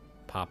rain,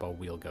 Papa,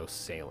 we'll go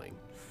sailing."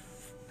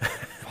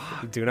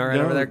 You doing all right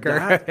over there,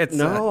 Kurt? It's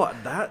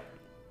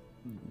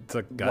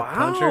a gut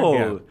puncher.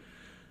 Yeah.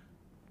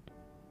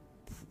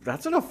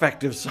 That's an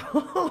effective song.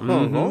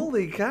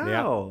 Holy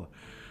cow.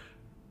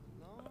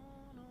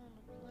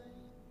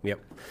 Yep.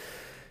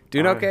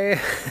 Doing okay?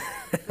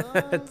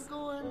 Sun's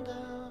going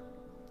down,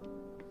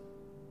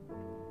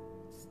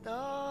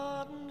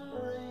 starting to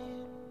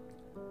rain,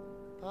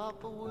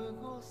 Papa, we'll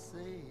go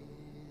sailing.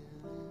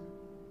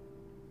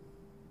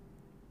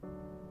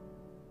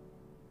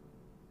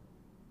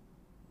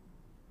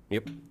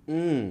 Yep.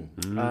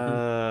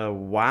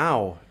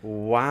 Wow.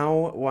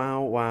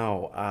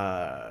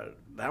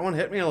 That one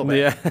hit me a little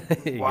bit.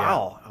 Yeah.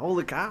 Wow.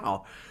 Holy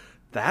cow.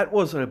 That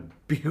was a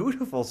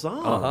beautiful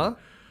song. Uh-huh.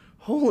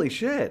 Holy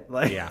shit.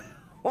 Like, Yeah.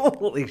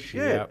 Holy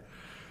shit. Yep.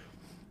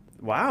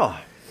 Wow.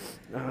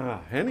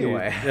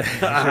 Anyway.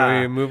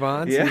 Shall we move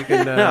on? So Yeah. you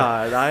can,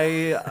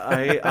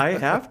 I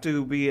have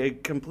to be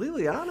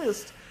completely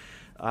honest.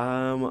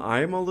 I'm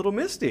a little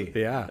misty.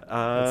 yeah.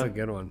 That's a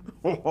good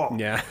one.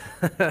 Yeah.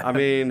 I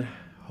mean,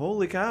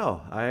 holy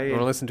cow. Want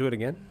to listen to it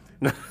again?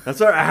 That's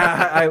all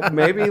right. I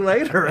maybe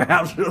later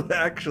after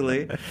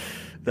actually.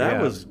 That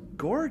Yeah. was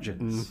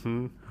gorgeous.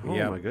 Oh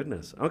Yep. my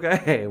goodness.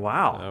 Okay.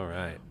 Wow. All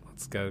right.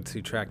 Let's go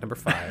to track number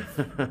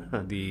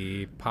 5.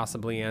 The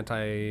possibly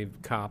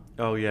anti-cop,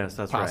 Oh yes,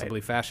 that's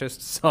possibly right.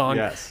 fascist song,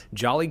 Yes.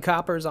 "Jolly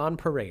Coppers on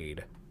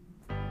Parade."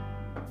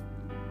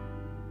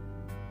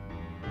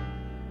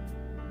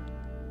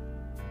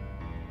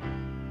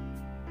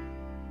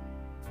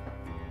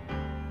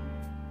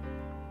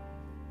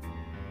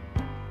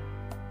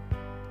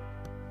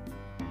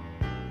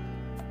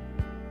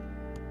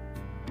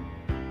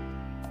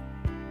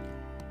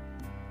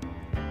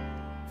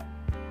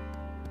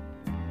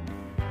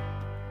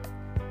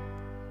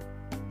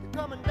 They're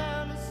coming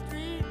down the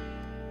street,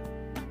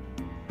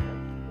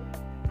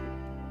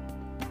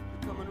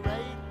 coming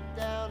right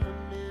down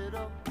the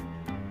middle.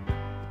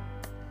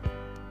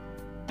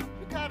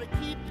 We gotta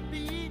keep the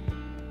beat,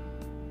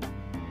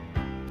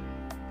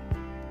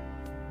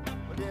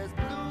 but as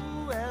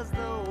blue as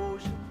the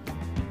ocean,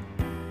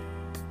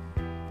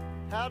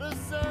 how the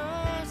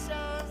sun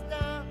shines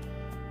down,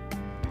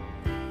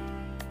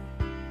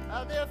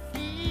 how their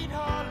feet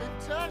hardly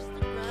touch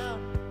the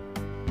ground.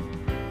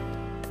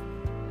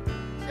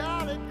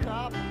 Jolly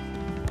coppers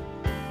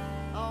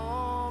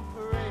on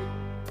parade.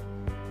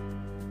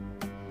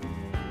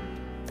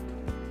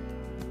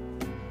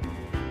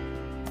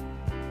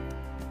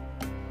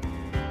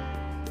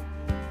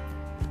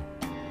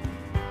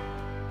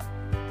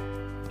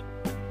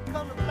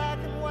 Come the black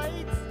and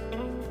whites,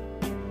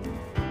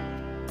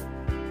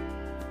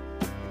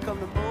 come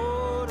the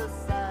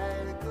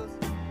motorcycles.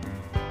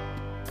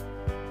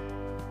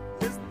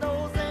 Listen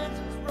those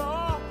engines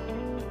roar.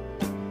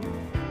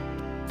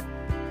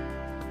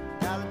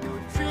 Now they're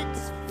doing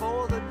tricks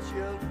for the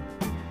children.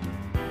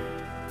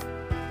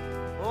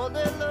 Oh,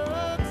 they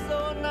look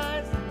so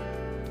nice.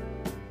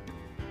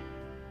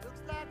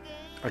 Looks like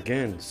angels.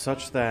 Again,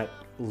 such that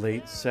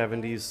late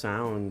 70s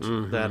sound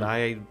that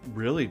I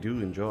really do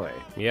enjoy.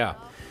 Yeah.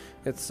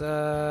 It's,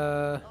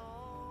 so,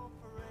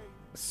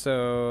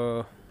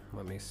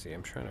 let me see.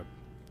 I'm trying to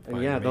And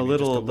find yeah, maybe the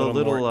just a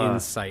little more uh,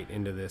 insight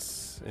into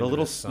this. the into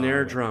little this song.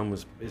 snare drum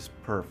is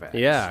perfect.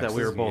 Yeah, that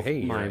we were both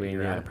hey, miming.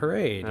 You're yeah. at a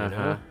parade, you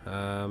Uh-huh.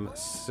 know.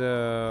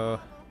 So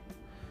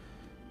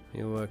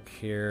let me look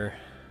here.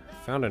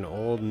 Found an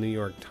old New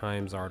York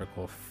Times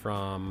article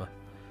from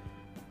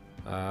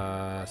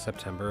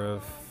September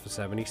of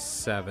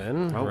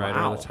 '77, Oh, right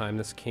wow. around the time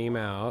this came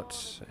out.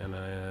 And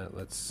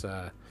let's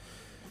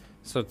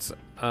So it's,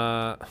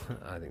 I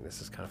think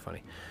this is kind of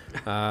funny.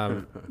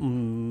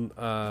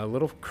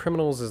 Little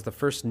Criminals is the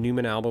first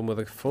Newman album with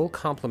a full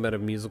complement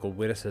of musical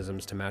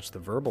witticisms to match the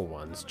verbal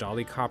ones.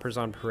 Jolly Coppers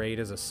on Parade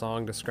is a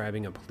song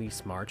describing a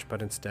police march,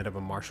 but instead of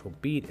a martial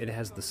beat, it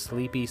has the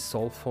sleepy,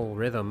 soulful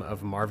rhythm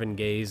of Marvin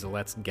Gaye's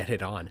Let's Get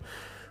It On.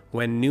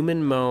 When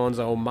Newman moans,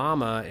 "Oh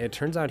mama," it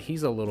turns out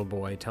he's a little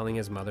boy telling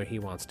his mother he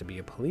wants to be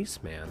a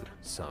policeman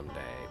someday.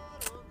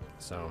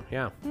 So,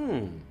 yeah.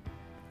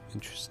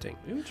 Interesting.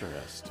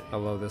 I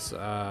love this.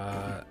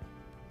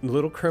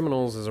 Little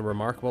Criminals is a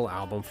remarkable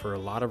album for a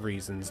lot of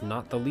reasons,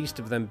 not the least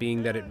of them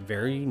being that it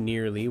very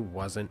nearly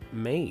wasn't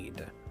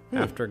made.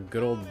 After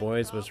Good Old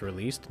Boys was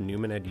released,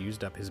 Newman had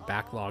used up his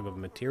backlog of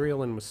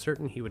material and was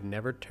certain he would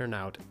never turn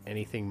out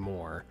anything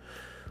more.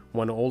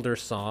 One older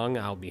song,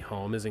 "I'll Be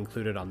Home," is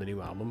included on the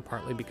new album,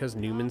 partly because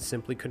Newman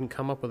simply couldn't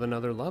come up with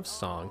another love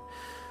song.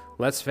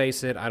 Let's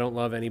face it, I don't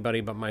love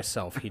anybody but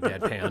myself, he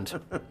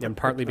deadpanned, and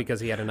partly because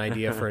he had an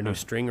idea for a new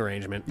string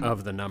arrangement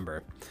of the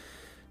number.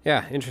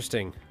 Yeah,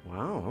 interesting.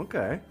 Wow,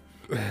 okay.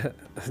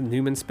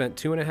 Newman spent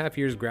 2.5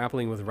 years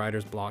grappling with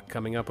writer's block,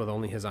 coming up with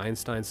only his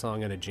Einstein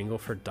song and a jingle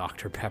for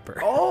Dr. Pepper.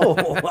 Oh,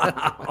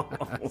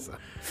 wow.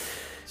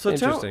 So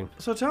interesting.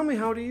 Tell me,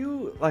 how do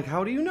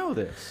you know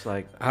this?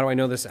 Like, how do I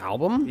know this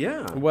album?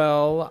 Yeah.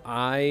 Well,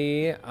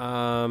 I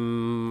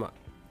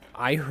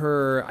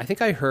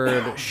think I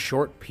heard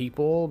Short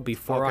People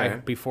before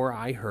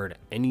I heard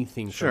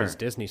anything from his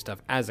Disney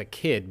stuff as a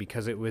kid,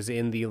 because it was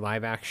in the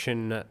live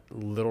action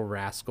Little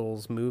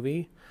Rascals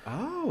movie.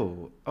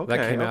 Oh, okay.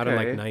 That came out in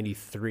like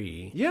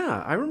 93.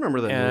 Yeah, I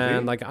remember that and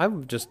movie. like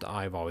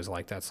I've always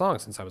liked that song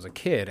since I was a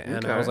kid,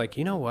 and I was like,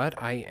 you know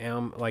what? I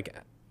am like,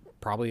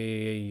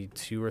 probably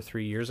 2 or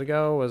 3 years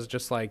ago, was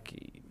just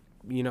like,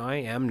 you know, I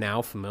am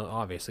now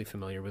obviously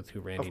familiar with who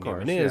Randy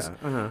Newman is.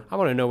 Yeah. I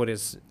want to know what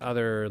his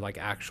other like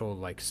actual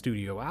like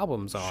studio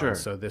albums are. Sure.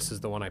 So this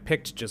is the one I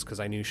picked just because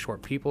I knew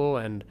Short People,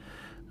 and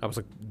I was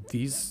like,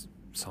 these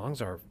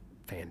songs are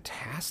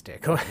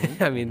fantastic.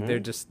 I mean, they're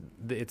just,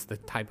 it's the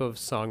type of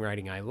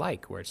songwriting I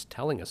like, where it's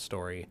telling a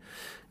story,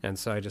 and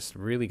so I just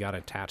really got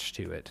attached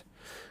to it.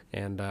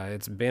 And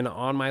it's been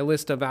on my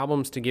list of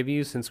albums to give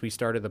you since we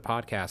started the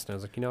podcast. And I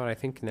was like, you know what? I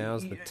think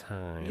now's the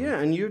time. Yeah,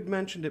 and you'd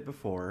mentioned it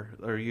before,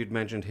 or you'd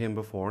mentioned him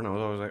before, and I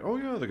was always like, oh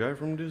yeah, the guy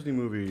from Disney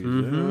movies,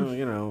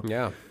 you know.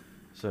 Yeah.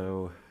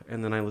 So,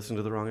 and then I listened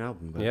to the wrong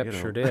album. But, Yep, you know.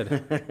 sure did.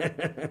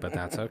 But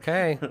that's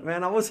okay.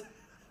 Man, I was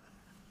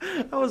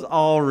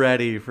all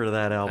ready for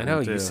that album. I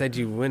know, too. you said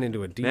you went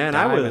into a deep Man,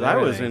 dive. I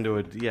was into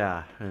it.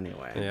 Yeah.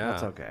 Anyway, Yeah,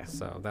 that's okay.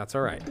 So that's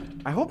all right.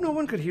 I hope no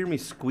one could hear me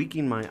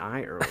squeaking my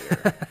eye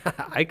earlier.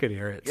 I could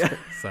hear it.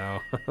 So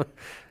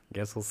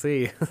guess we'll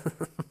see.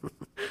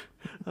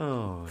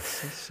 Oh,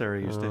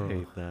 Sarah used to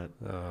hate that.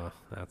 Oh,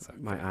 that's okay.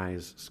 My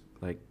eyes,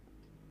 like,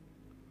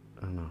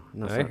 I don't know.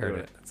 No, I heard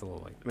it. It's a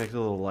little like. It makes it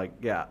a little like,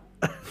 yeah.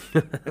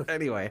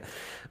 Anyway.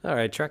 All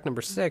right, track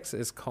number 6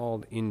 is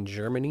called "In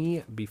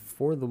Germany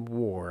Before the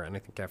War," and I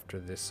think after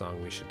this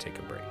song we should take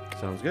a break.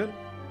 Sounds good.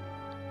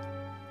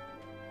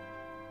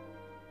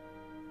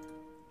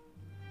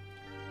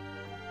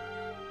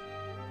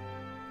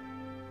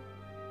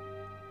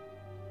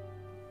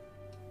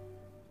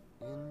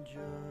 In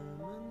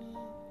Germany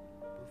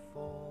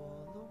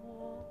before the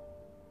war,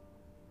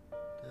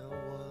 there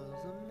was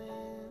a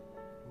man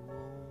who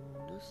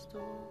owned a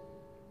store.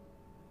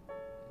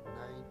 In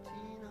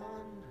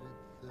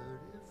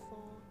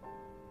 1934,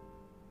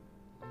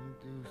 in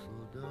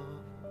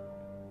Dusseldorf.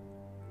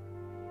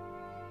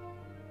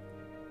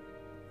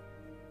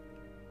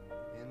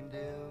 And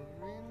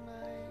every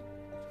night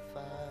at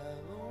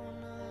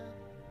 5:09,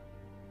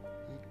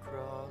 he'd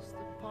cross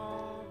the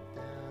park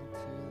down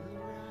to the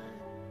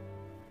Rhine.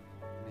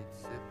 He'd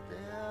sit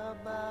there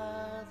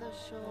by the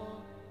shore.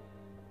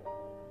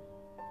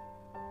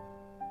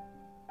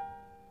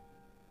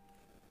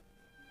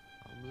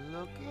 I'm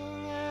looking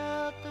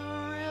at the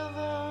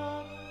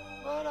river,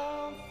 but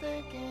I'm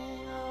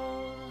thinking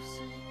of the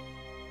sea.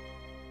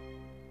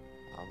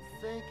 I'm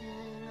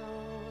thinking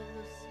of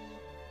the sea.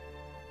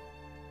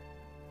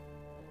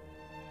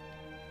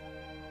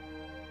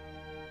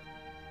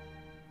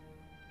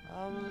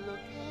 I'm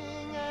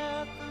looking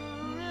at the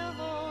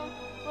river,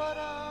 but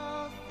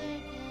I'm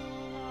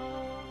thinking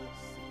of the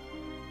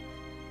sea.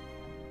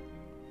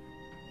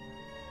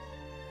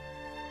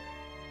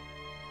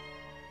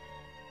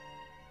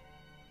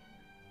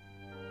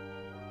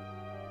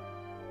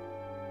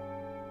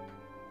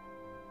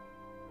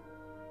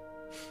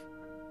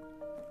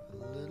 A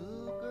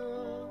little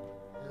girl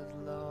has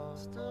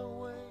lost her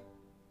way.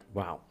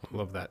 Wow.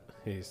 Love that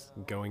he's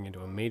going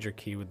into a major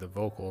key with the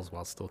vocals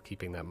while still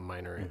keeping that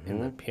minor in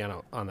the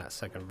piano on that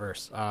second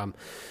verse.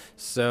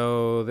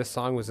 So this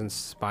song was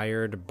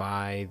inspired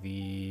by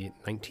the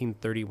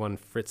 1931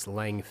 Fritz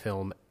Lang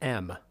film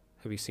M.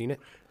 Have you seen it?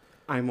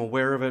 I'm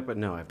aware of it, but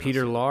no, I've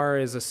Peter Lahr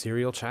is a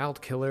serial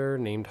child killer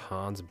named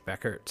Hans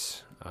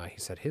Beckert. He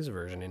said his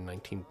version in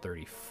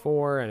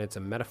 1934, and it's a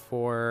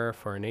metaphor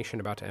for a nation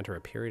about to enter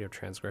a period of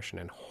transgression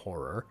and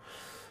horror.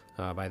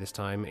 By this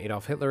time,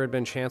 Adolf Hitler had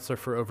been chancellor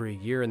for over a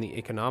year, and the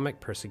economic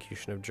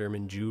persecution of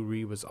German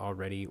Jewry was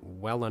already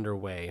well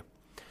underway.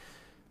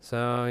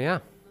 So, yeah.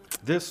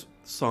 This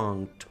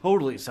song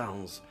totally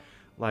sounds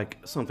like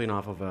something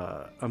off of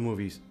a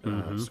movie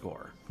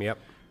score. Yep.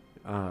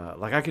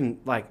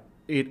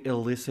 It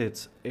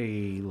elicits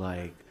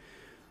a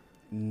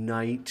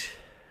night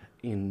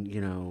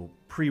in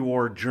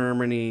pre-war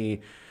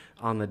Germany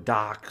on the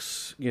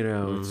docks.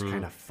 It's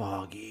kind of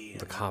foggy.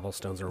 The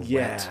cobblestones are wet.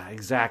 Yeah,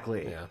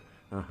 exactly. Yeah.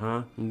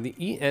 Uh-huh.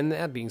 And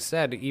that being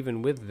said,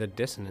 even with the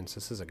dissonance,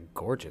 this is a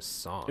gorgeous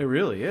song. It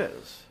really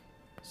is.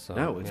 So,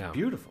 No, it's yeah.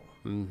 beautiful.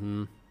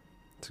 Mm-hmm.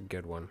 It's a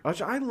good one.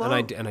 Which I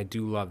love. And I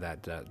do love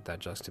that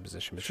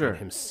juxtaposition between Sure.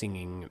 him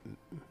singing,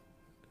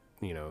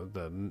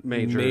 the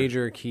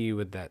Major. key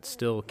with that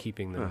still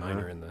keeping the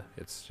minor in the.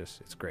 It's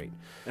great.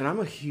 And I'm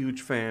a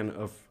huge fan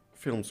of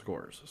film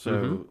scores.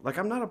 So,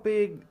 I'm not a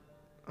big.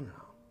 I don't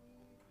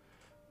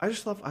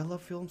know. I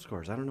love film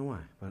scores. I don't know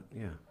why, but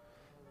yeah.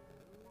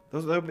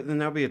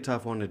 That'll be a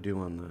tough one to do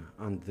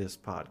on this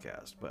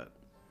podcast, but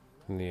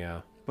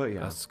Yeah.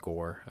 yeah. A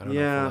score. I don't know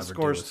Yeah, if we'll ever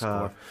score's do a score.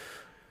 tough.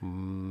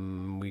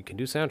 We can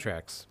do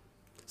soundtracks.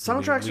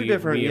 Soundtracks We- are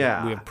different, we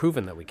yeah. We have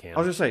proven that we can. I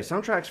was just say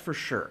soundtracks for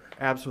sure,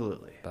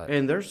 absolutely. But-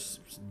 And there's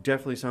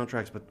definitely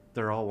soundtracks, but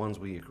they're all ones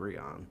we agree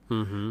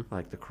on,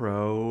 like The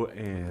Crow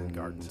and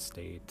Garden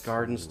State.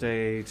 Garden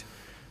State.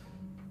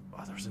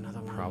 Oh, there's another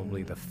one.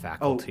 Probably The Oh,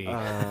 Faculty.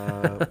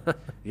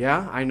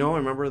 yeah, I know. I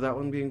remember that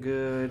one being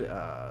good.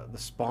 The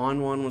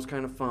Spawn one was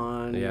kind of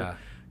fun. Yeah.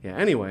 Yeah.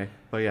 Anyway,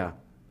 but yeah.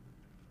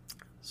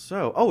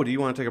 So, do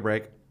you want to take a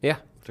break? Yeah.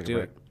 Take do a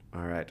break.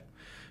 All right.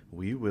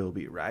 We will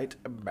be right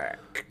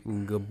back.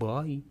 it.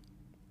 Goodbye.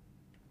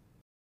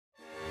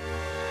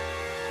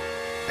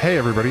 Hey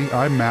everybody,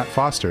 I'm Matt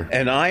Foster,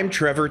 And I'm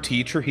Trevor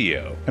T.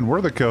 Trujillo. and we're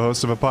the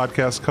co-hosts of a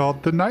podcast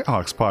called the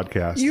Nighthawks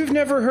Podcast. You've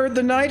never heard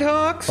the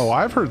Nighthawks? Oh,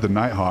 I've heard the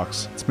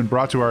Nighthawks. It's been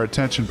brought to our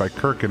attention by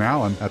Kirk and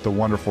Alan at the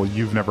wonderful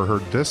You've Never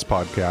Heard This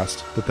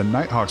podcast that the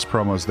Nighthawks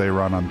promos they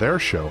run on their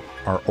show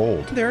are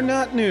old. They're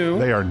not new.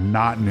 They are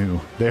not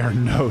new. They are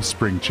no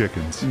spring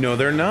chickens. No,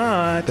 they're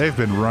not. They've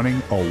been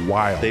running a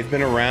while. They've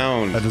been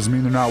around. That doesn't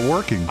mean they're not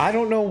working. I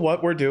don't know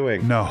what we're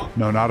doing. No,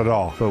 not at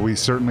all. But we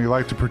certainly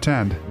like to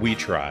pretend. We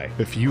try.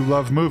 If you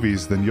love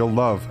movies, then you'll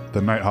love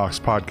the Nighthawks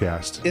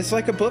Podcast. It's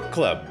like a book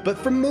club, but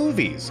for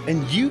movies.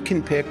 And you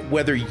can pick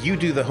whether you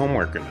do the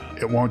homework or not.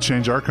 It won't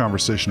change our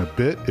conversation a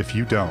bit if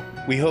you don't.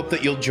 We hope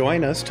that you'll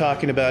join us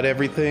talking about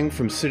everything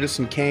from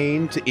Citizen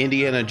Kane to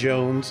Indiana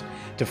Jones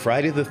to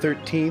Friday the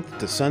 13th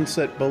to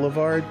Sunset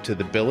Boulevard to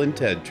the Bill and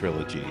Ted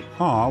trilogy.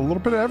 Aw, a little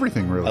bit of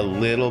everything, A really.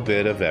 little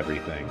bit of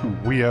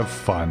everything. We have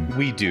fun.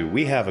 We do.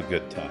 We have a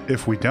good time.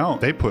 If we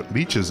don't, they put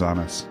leeches on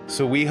us.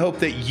 So we hope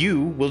that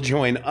you will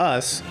join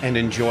us and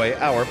enjoy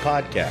our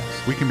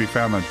podcast. We can be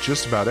found on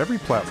just about every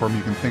platform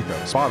you can think of.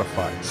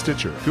 Spotify,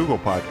 Stitcher, Google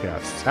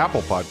Podcasts,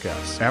 Apple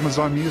Podcasts,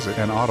 Amazon Music,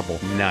 and Audible.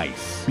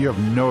 Nice. You have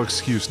no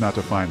excuse not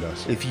to find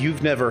us. If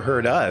you've never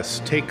heard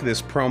us, take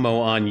this promo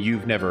on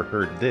You've Never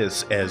Heard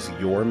This as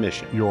your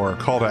mission, Your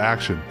call to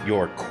action,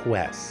 your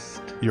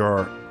quest.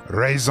 your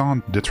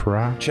raison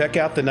d'etre. Check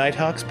out the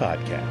Nighthawks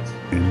podcast.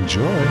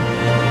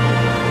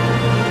 Enjoy.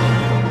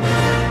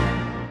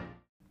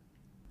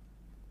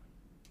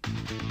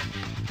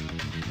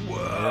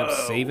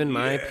 I'm saving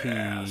my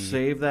pee.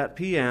 Save that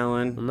pee,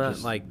 Alan. I'm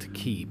not like to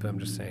keep. I'm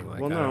just saying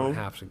Well, I no. don't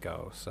have to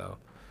go. So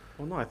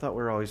Well, no, I thought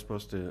we were always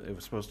supposed to. It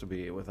was supposed to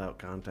be without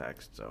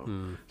context. So,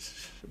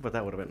 but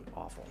that would have been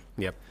awful.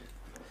 yep.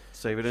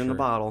 Save it in the Sure.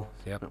 bottle.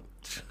 Yep. No.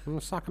 I'm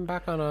sucking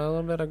back on a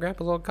little bit of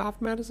Grandpa's old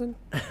cough medicine.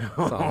 That's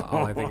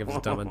all I think of is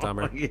Dumb and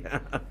Dumber. Yeah.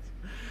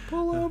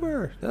 Pull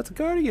over. That's a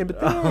cardigan, but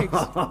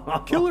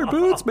thanks. Killer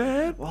boots,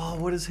 man. Oh,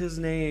 what is his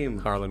name?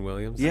 Harlan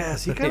Williams.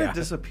 Yes, he kind of Yeah.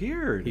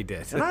 disappeared. He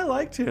did. and I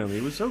liked him.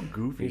 He was so He's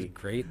goofy.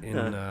 great in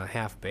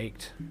Half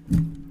Baked.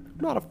 I'm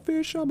not a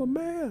fish, I'm a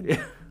man.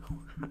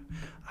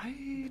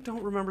 I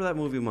don't remember that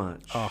movie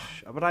much.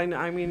 But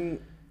I mean,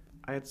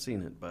 I had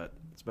seen it, but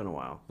it's been a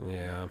while.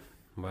 Yeah.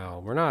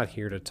 Well, we're not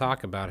here to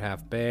talk about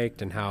Half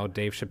Baked and how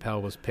Dave Chappelle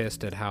was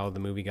pissed at how the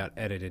movie got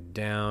edited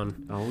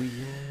down. Oh yeah.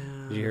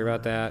 Did you hear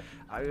about that?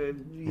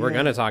 Yeah. We're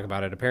gonna talk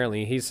about it.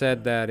 Apparently, he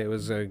said that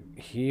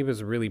he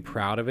was really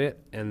proud of it,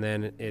 and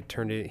then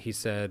he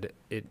said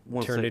it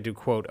Once turned they- into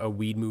quote a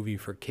weed movie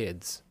for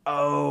kids.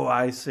 Oh,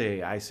 I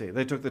see. I see.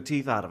 They took the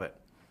teeth out of it.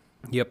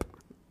 Yep.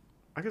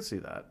 I could see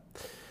that.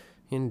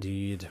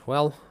 Indeed.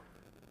 Well,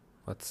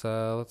 let's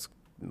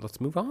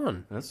move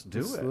on. Let's do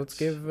it. Let's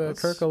give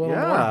Kirk a little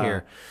more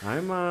here.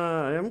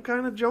 I'm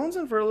kind of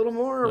jonesing for a little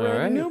more All Randy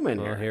right. Newman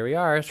Well, here. here we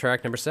are.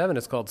 Track number 7.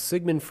 It's called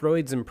Sigmund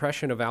Freud's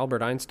Impression of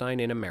Albert Einstein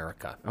in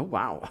America. Oh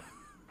wow.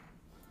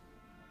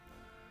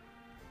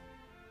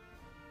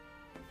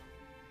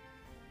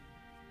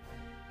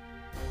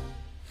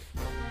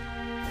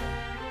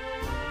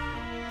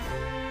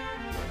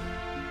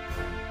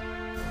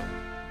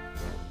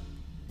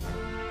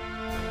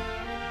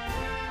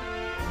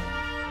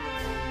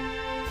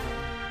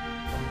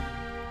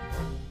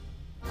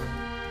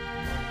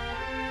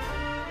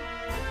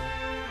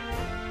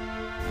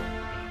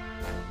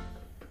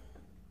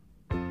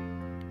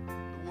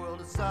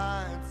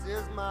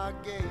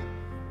 game.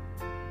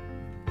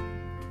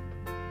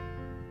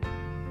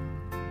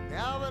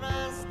 Albert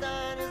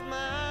Einstein is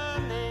my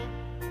name.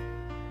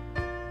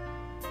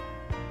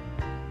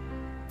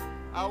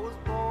 I was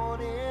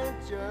born in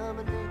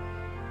Germany,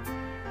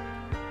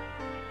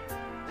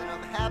 and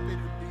I'm happy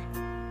to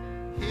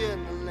be here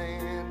in the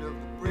land of the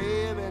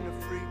brave and the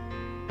free.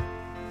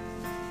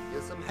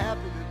 Yes, I'm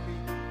happy to be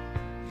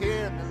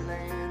here in the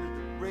land of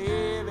the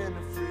brave and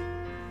the free.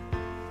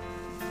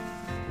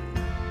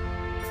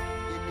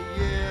 In the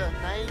year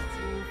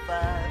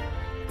 1905,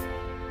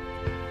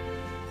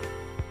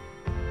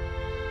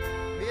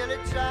 merely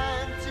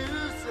trying to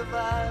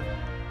survive,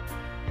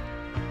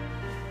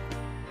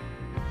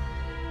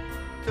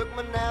 took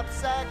my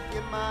knapsack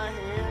in my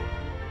hand,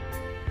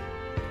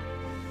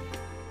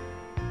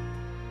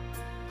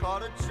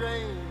 caught a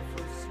train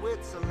from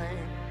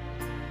Switzerland.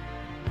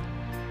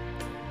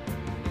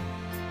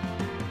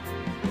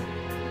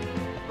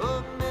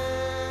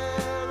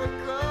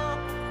 America,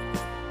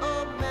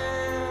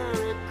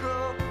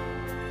 America,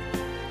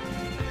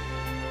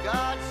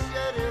 God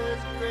shed His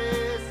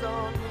grace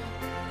on me.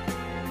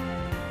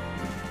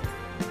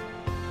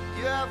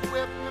 You have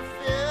whipped the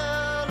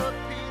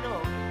Filipino,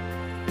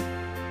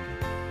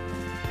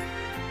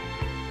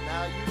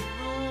 now you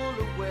rule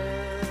the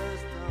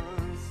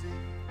Western Sea.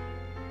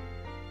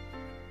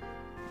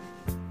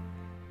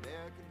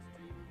 Americans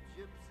dream of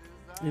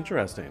gypsies.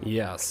 Interesting.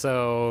 Yeah,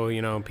 so,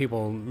 you know,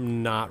 people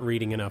not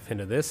reading enough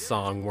into this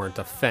song weren't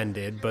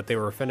offended, but they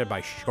were offended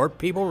by short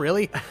people,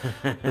 really?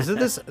 Is it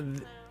this...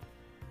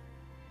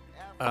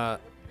 oh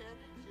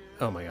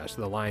my gosh,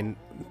 the line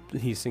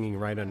he's singing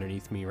right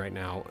underneath me right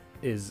now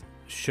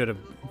should have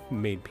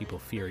made people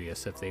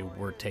furious if they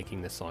were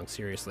taking this song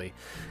seriously.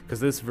 Because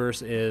this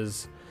verse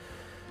is,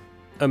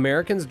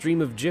 Americans dream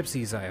of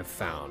gypsies I have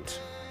found,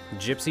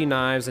 gypsy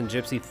knives and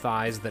gypsy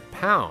thighs that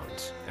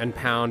pound, and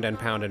pound and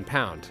pound and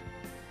pound.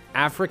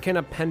 African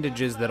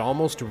appendages that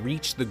almost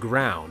reach the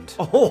ground,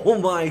 Oh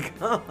my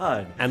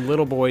God. and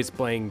little boys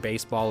playing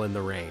baseball in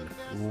the rain.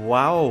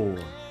 Wow.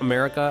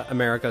 America,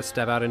 America,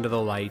 step out into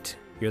the light.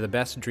 You're the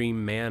best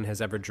dream man has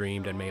ever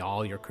dreamed, and may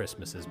all your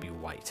Christmases be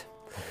white.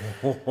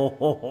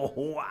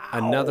 Wow.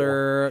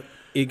 Another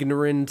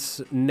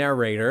ignorant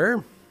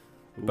narrator,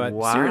 but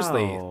Wow.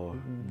 seriously,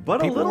 But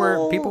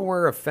people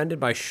were offended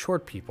by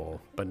short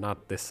people, but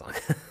not this song.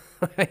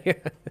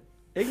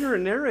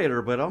 ignorant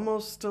narrator, but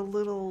almost a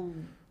little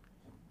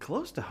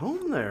close to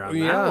home there on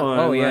Yeah. that one.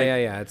 Oh yeah, Like-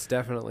 yeah. It's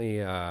definitely.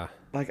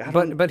 Like, I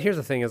don't- But here's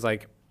the thing: is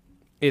like,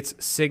 it's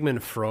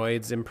Sigmund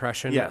Freud's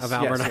impression Yes, of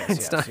Albert yes,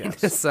 yes, Einstein.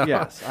 yes. So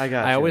Yes, I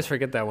got I you. always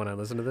forget that when I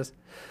listen to this.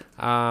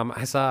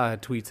 I saw a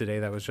tweet today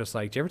that was just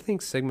like, "Do you ever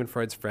think Sigmund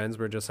Freud's friends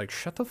were just like,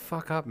 shut the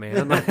fuck up,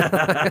 man?"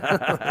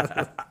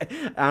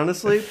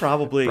 Honestly,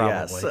 probably,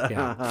 yes. Probably,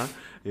 yeah. Uh-huh.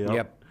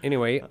 Yep.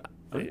 Anyway,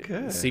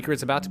 Okay.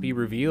 secret's about to be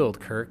revealed,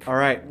 Kirk. All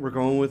right, we're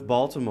going with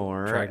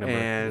Baltimore. Track number.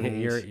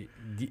 And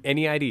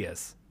Any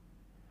ideas?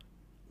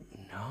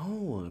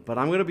 no, but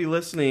I'm going to be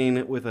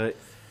listening with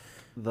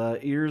the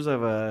ears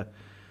of a.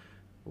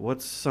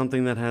 What's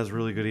something that has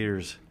really good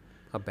ears?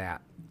 A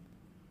bat.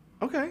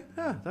 Okay,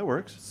 yeah, that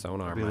works.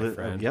 Sonar, I'll be my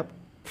friend. Yep.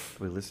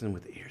 I'll be listening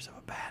with the ears of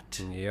a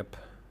bat. Yep.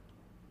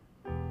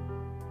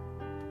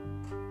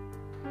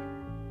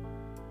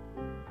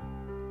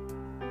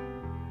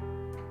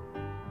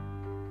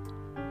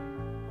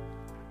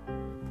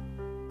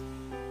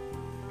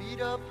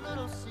 Beat up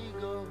little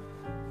seagull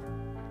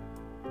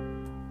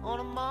on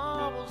a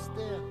marble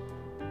step,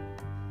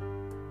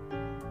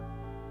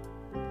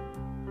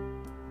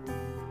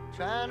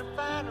 trying to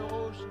find the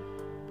ocean,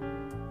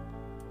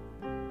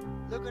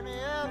 looking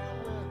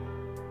everywhere.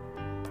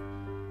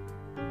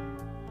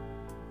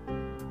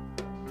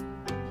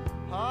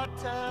 Hard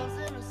times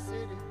in the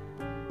city,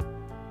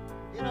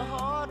 in a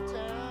hard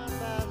town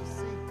by the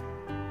sea.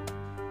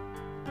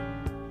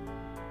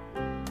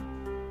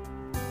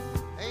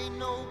 Ain't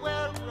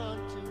nowhere to run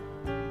to,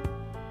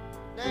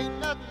 there ain't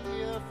nothing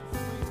here for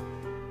free.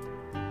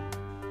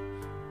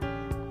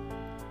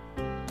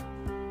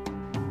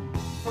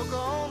 Hooker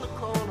on the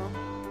corner,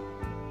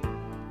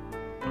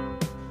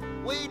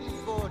 waiting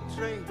for a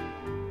train.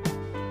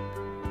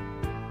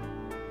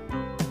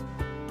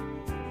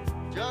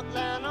 Junk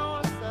lying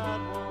on the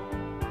sidewalk,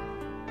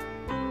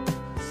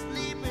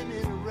 sleeping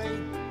in the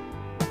rain.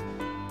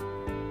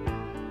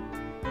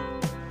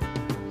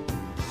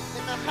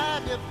 And they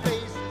hide their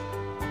faces,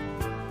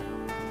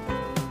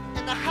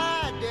 and they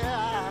hide their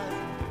eyes,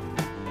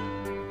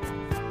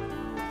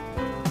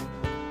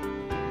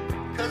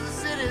 'cause the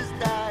city's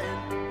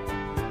dying,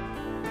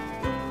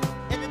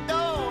 and they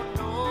don't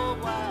know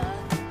why.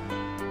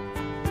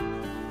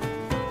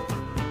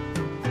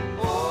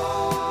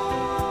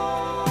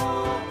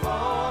 Oh,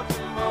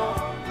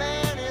 Baltimore,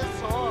 man, it's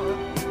hard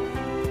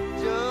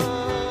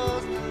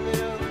just to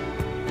live.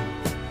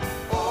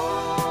 Oh,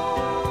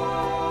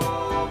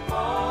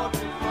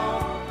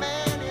 Baltimore,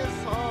 man,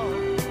 it's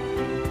hard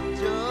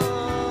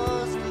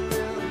just to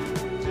live,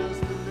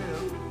 just to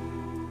live.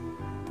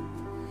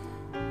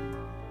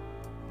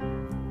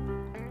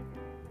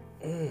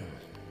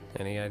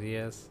 Any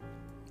ideas?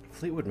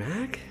 Fleetwood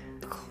Mac?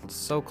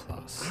 So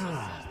close.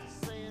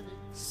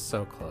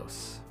 So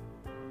close.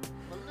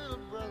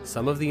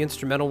 Some of the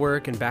instrumental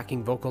work and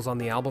backing vocals on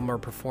the album are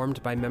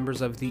performed by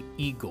members of the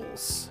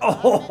Eagles.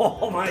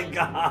 Oh my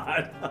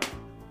God.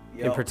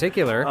 In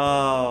particular,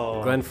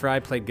 Glenn Frey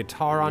played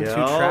guitar on 2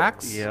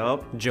 tracks.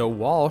 Yep. Joe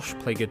Walsh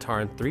played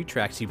guitar on 3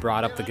 tracks. He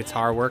brought up the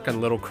guitar work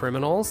on Little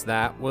Criminals.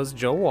 That was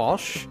Joe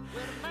Walsh.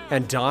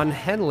 And Don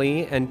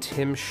Henley and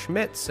Tim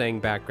Schmidt sang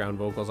background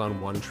vocals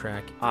on 1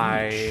 track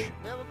each.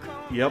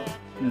 Yep.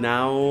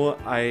 Now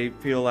I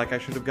feel like I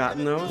should have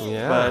gotten those.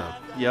 Yeah.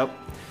 But, yep.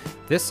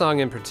 This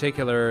song in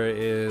particular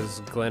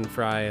is Glenn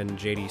Frey and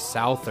J.D.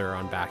 Souther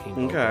on backing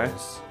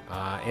vocals.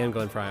 And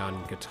Glenn Frey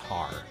on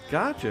guitar.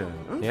 Gotcha.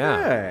 Okay.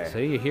 Yeah. So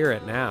you hear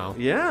it now.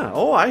 Yeah.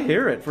 Oh, I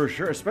hear it for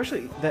sure.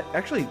 Especially that.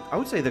 Actually, I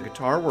would say the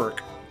guitar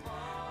work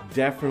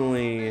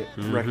definitely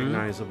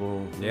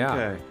recognizable. Yeah.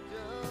 Okay.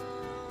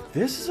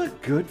 This is a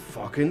good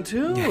fucking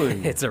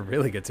tune. It's a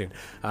really good tune.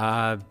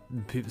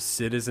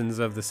 Citizens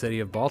of the city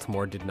of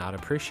Baltimore did not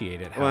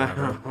appreciate it,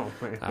 however.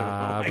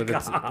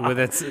 With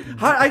its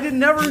I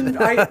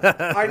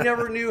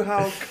never knew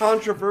how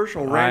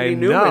controversial Randy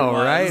Newman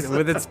was. Right?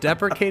 With its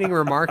deprecating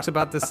remarks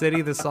about the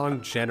city, the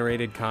song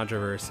generated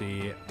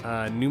controversy.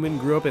 Newman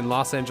grew up in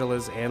Los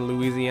Angeles and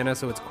Louisiana,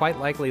 so it's quite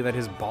likely that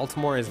his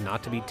Baltimore is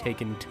not to be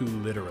taken too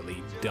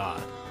literally. Duh.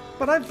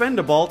 But I've been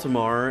to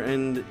Baltimore,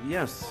 and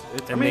yes,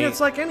 it's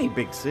like any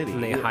big city.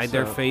 And they hide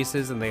their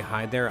faces and they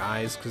hide their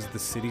eyes because the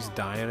city's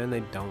dying and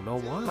they don't know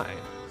why.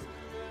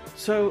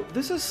 So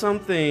this is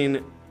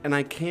something, and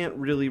I can't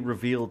really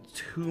reveal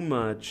too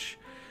much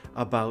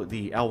about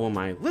the album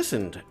I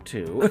listened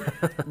to,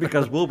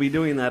 because we'll be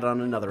doing that on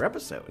another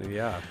episode.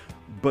 Yeah.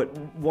 But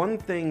one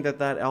thing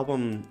that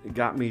album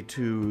got me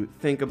to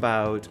think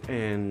about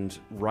and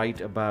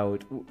write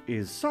about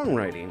is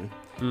songwriting.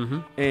 Mm-hmm.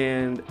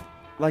 And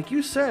like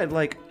you said,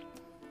 like,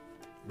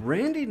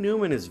 Randy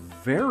Newman is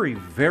very,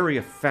 very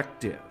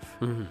effective.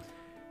 Mm-hmm.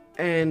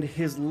 And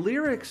his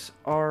lyrics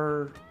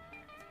are...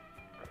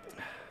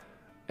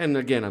 And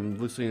again, I'm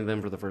listening to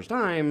them for the first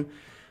time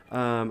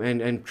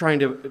and trying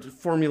to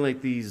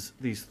formulate these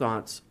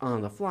thoughts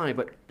on the fly.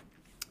 But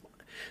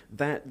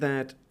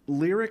that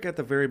lyric at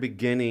the very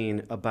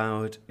beginning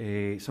about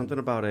something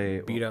about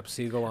a... beat up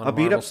seagull on a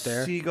marble beat-up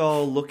stair.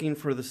 seagull looking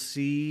for the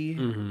sea.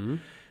 Mm-hmm.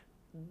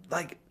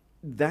 Like...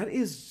 That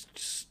is,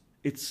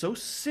 it's so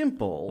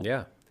simple.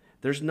 Yeah.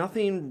 There's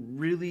nothing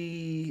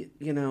really,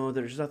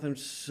 there's nothing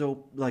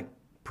so, like,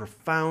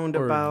 profound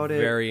about it.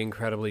 Very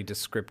incredibly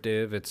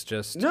descriptive. It's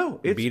just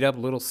beat up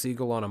little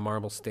seagull on a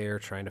marble stair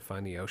trying to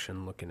find the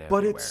ocean looking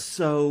everywhere. But it's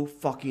so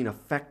fucking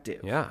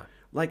effective. Yeah.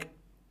 Like,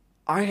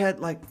 I had,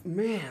 like,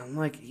 man,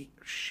 like,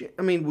 shit.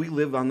 I mean, we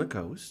live on the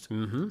coast.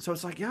 Mm-hmm. So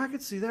it's like, yeah, I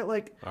could see that,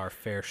 like... Our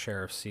fair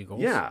share of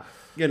seagulls. Yeah.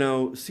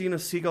 Seeing a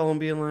seagull and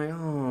being like,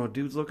 oh,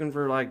 dude's looking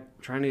for, like,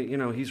 trying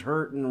to, he's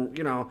hurt and,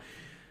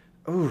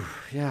 oh,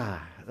 yeah.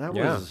 That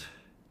was...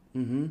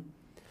 Mm-hmm.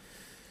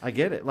 I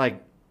get it.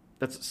 Like,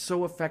 that's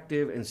so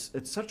effective and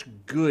it's such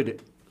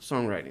good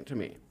songwriting to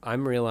me.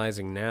 I'm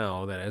realizing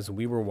now that as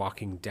we were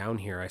walking down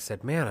here, I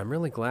said, man, I'm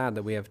really glad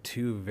that we have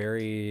 2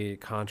 very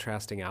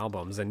contrasting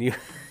albums. And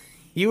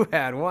you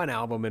had one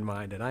album in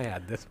mind, and I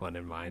had this one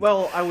in mind.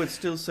 Well, I would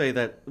still say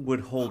that would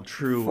hold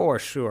true for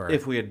sure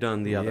if we had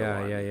done the other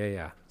one.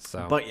 Yeah.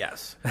 So, but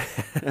yes, but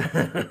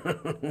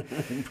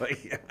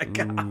yeah,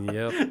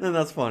 yep. And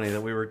that's funny that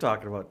we were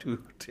talking about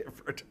 2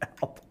 different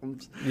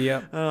albums.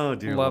 Yep. Oh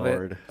dear Love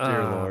Lord, it.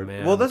 dear Lord.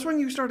 Man. Well, that's when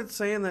you started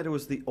saying that it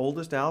was the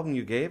oldest album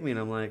you gave me, and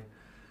I'm like,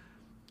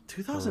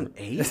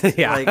 2008.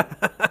 Yeah. Like,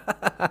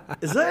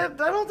 is that?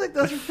 I don't think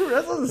that's true.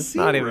 That doesn't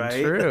seem not even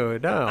right. true.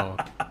 No.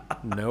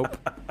 Nope.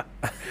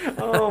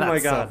 Oh my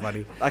God. So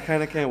funny. I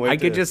kind of can't wait. I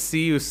could just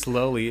see you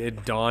slowly,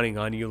 it dawning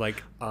on you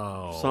like,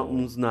 oh.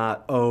 Something's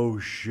not, oh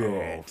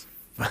shit.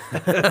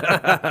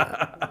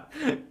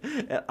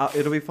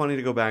 It'll be funny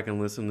to go back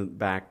and listen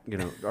back,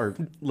 or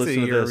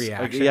listen to your this.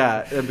 reaction.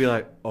 Yeah, and be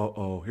like,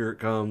 oh, here it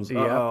comes. Yep.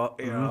 Yeah.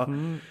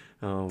 Mm-hmm.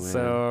 Oh, man.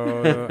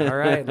 So, all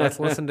right, let's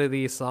listen to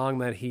the song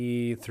that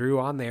he threw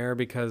on there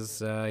because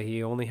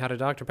he only had a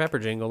Dr. Pepper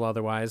jingle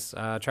otherwise.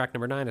 Track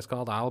number 9 is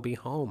called I'll Be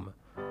Home.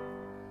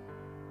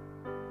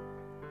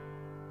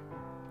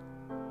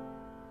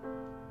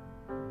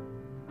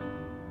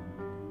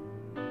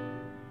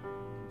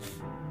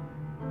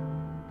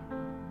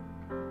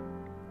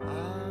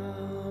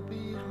 I'll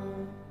be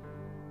home.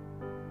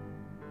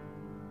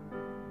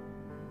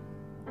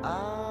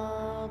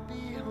 I'll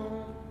be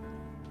home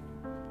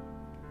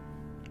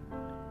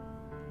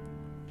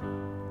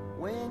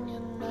when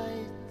your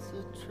nights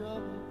are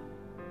trouble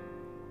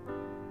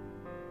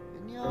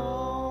and you're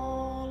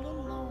all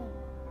alone.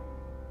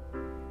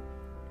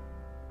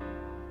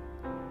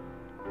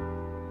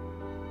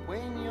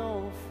 When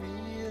you're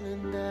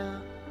feeling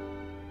down,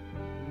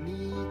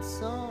 need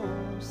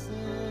some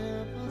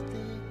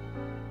sympathy.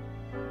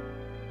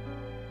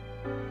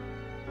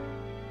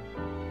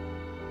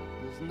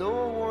 There's no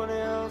one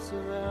else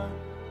around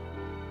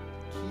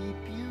to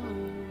keep you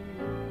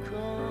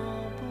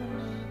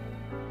company.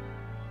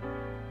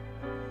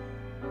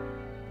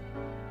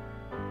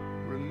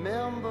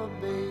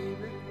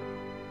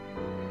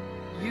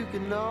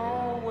 can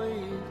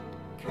always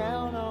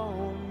count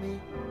on me.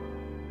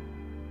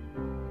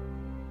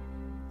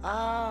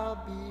 I'll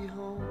be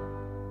home.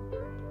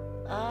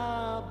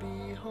 I'll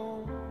be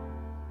home.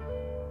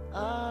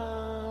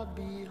 I'll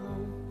be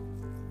home.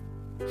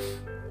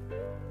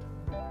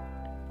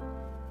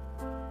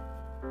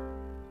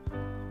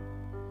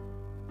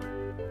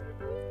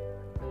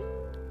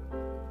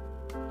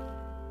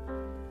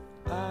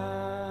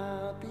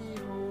 I'll be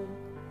home.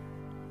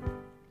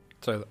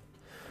 So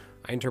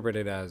I interpret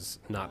it as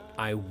not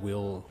I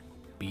will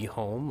be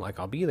home, like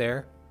I'll be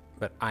there,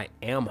 but I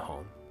am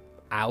home.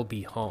 I'll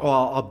be home. Oh,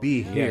 I'll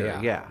be here.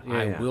 Yeah.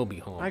 I will be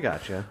home. I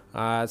gotcha.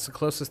 It's the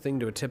closest thing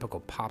to a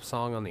typical pop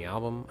song on the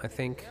album, I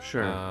think.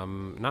 Sure.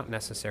 Not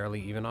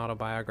necessarily even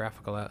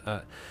autobiographical.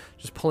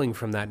 Just pulling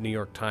from that New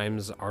York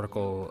Times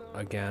article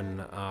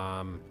again.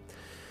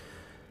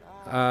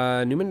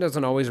 Newman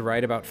doesn't always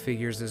write about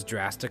figures as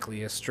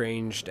drastically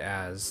estranged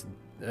as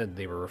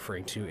they were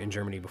referring to in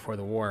Germany before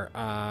the war,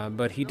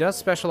 but he does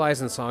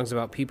specialize in songs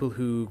about people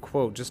who,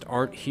 quote, just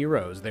aren't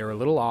heroes. They're a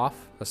little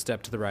off, a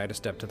step to the right, a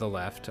step to the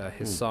left.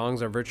 His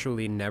songs are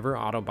virtually never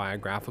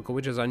autobiographical,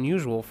 which is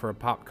unusual for a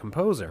pop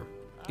composer.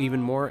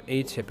 Even more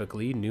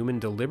atypically, Newman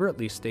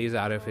deliberately stays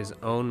out of his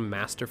own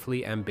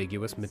masterfully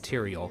ambiguous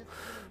material,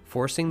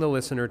 forcing the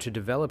listener to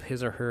develop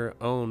his or her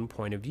own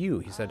point of view.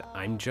 He said,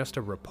 "I'm just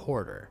a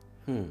reporter."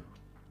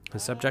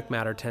 His subject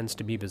matter tends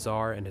to be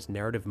bizarre, and his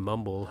narrative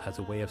mumble has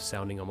a way of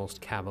sounding almost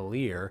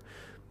cavalier,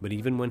 but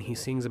even when he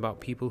sings about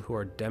people who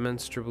are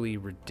demonstrably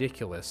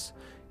ridiculous,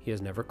 he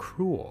is never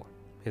cruel.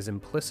 His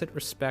implicit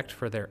respect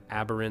for their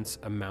aberrance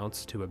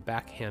amounts to a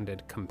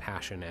backhanded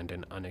compassion and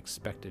an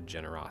unexpected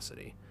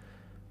generosity.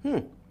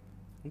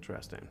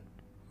 Interesting.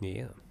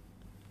 Yeah.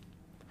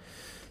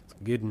 It's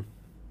a good one.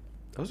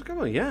 That was a good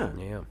one, yeah.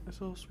 Yeah. Nice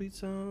little sweet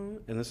song.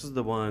 And this is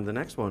the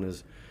next one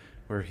is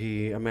where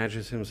he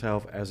imagines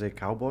himself as a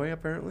cowboy,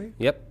 apparently.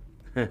 Yep.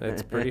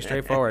 It's pretty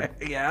straightforward.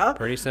 Yeah?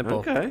 Pretty simple.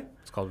 Okay.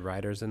 It's called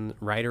Rider in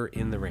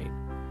the Rain.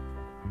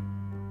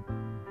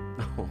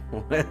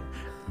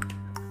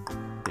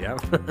 Yep.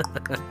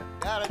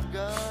 Got a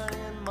gun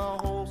in my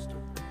holster.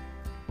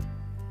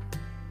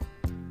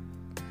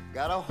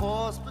 Got a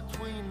horse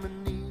between my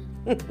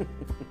knees.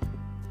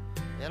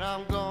 And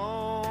I'm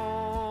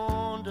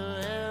going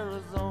to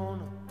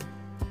Arizona.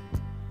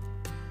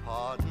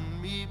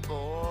 Pardon me,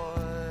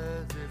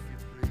 boys, if you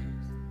please.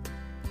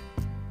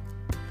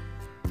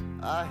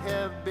 I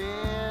have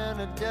been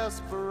a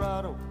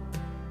desperado,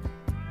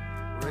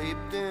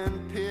 raped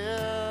and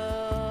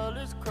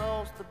pillaged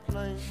across the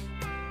plain.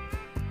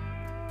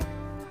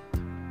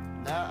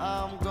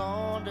 Now I'm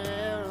going to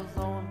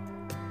Arizona,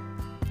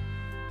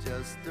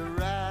 just a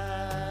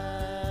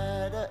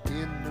rider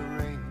in the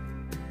rain.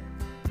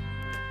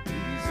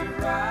 He's a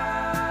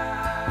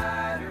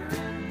rider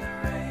in the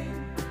rain.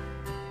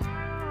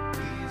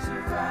 He's a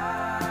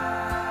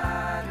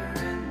rider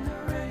in the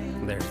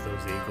rain. There's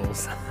those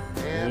Eagles.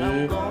 And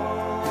I'm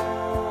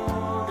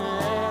going to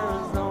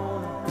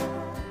Arizona.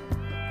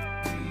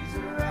 He's a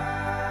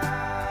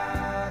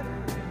rider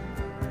in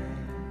the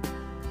rain.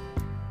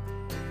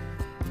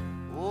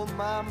 Oh,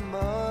 my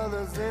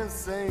mother's in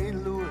St.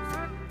 Louis,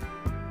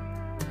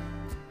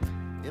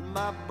 and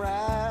my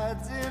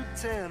bride's in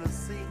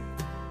Tennessee.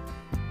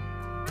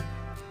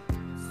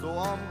 So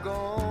I'm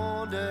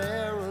going to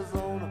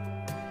Arizona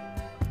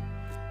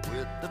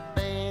with the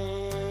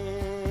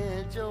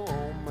banjo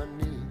on my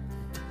knee.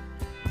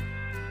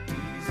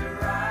 He's a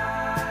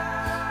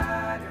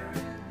rider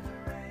in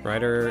the rain.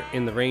 Rider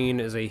in the Rain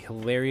is a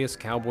hilarious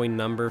cowboy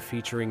number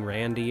featuring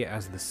Randy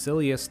as the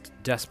silliest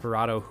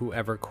desperado who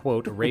ever,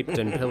 quote, raped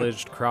and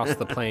pillaged across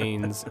the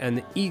plains, and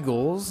the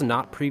Eagles,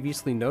 not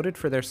previously noted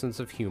for their sense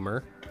of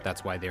humor,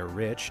 that's why they're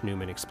rich,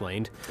 Newman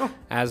explained,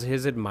 as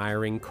his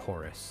admiring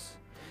chorus.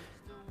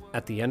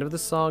 At the end of the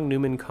song,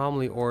 Newman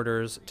calmly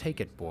orders, "Take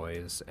it,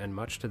 boys," and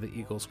much to the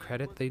Eagles'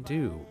 credit, they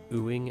do,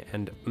 oohing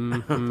and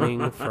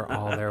mm-humming for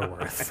all they're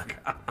worth.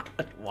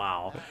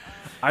 Wow.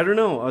 I don't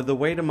know. The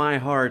Way to My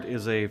Heart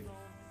is a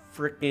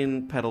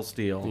freaking pedal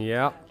steel.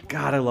 Yep.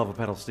 God, I love a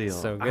pedal steel.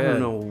 So good. I don't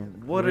know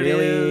what it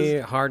really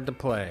is. hard to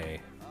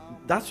play.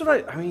 That's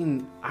what I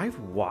mean, I've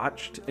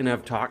watched and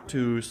I've talked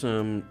to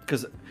some,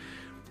 because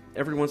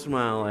every once in a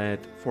while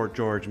at Fort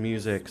George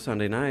Music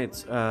Sunday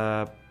nights,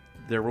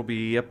 there will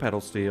be a pedal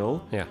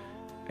steel. Yeah.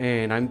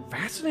 And I'm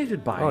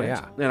fascinated by it.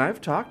 Yeah. And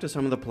I've talked to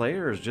some of the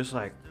players just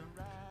like,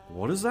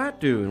 what does that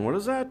do? And what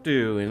does that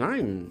do? And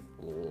I'm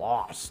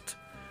lost.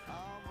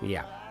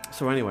 Yeah.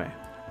 So anyway,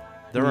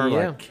 there are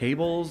Yeah. like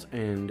cables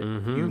and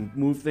you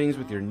move things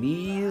with your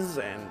knees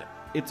and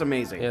it's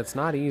amazing. It's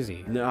not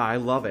easy. No, I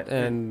love it.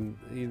 And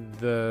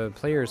the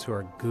players who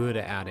are good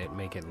at it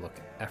make it look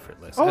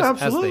effortless. Oh, as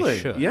absolutely. they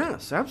should.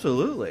 Yes,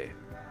 absolutely.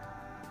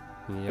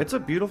 Yep. It's a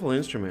beautiful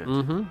instrument.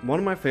 One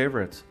of my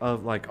favorites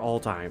of like all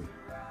time.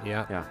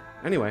 Yeah. Yeah.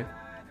 Anyway,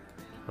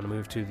 I'm going to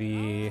move to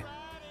the...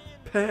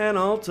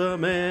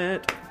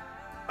 penultimate.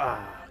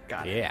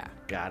 Got it. Yeah.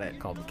 Got it.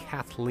 Called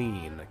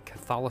Kathleen.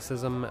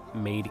 Catholicism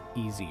Made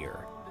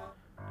Easier.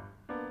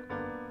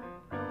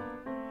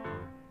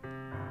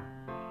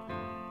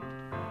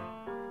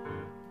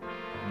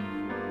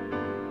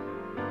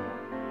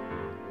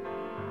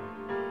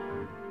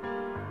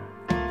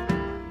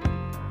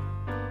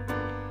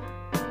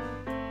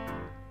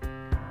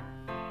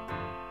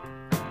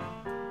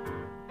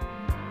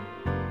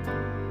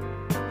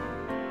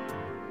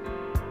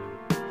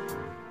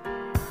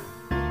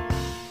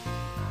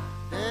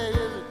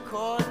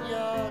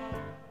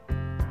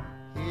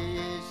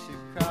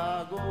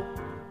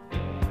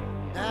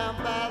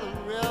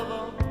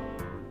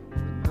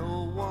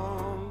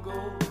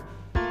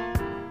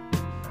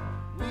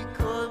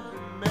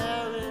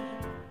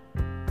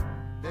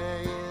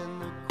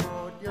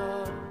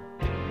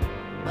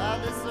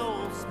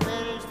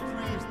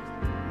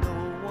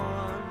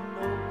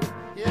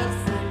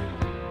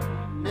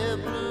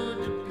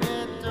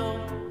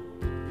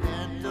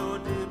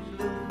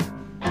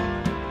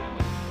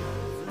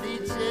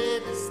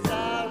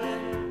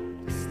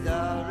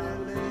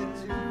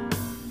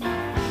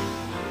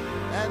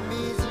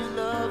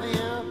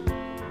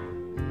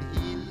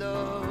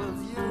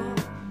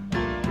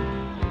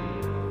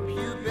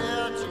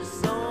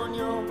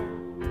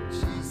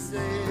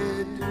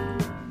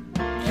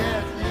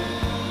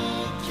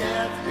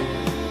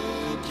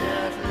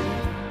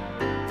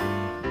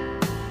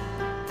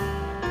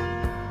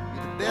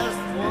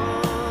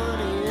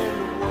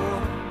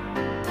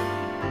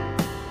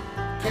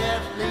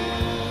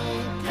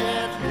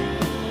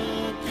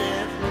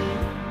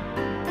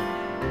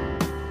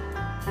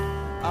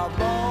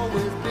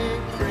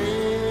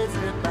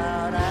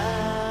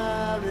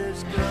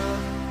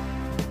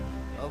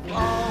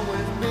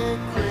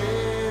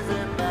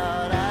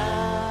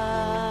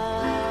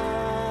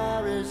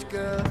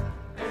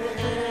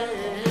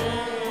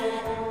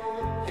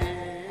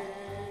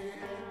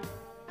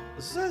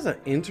 This has an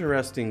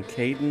interesting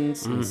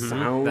cadence and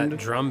sound. That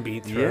drum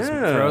beat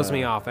throws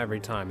me off every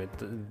time.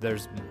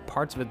 There's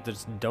parts of it that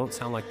just don't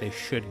sound like they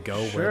should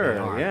go where they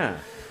are. Yeah.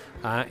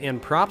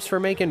 And props for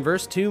making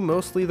verse 2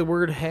 mostly the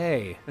word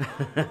hey.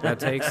 That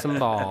takes some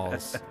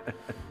balls.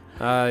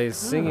 He's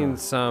singing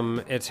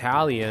some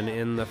Italian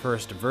in the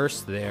first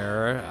verse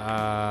there.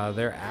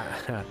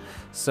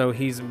 So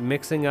he's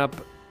mixing up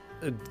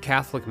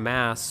Catholic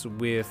Mass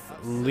with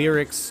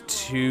lyrics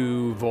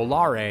to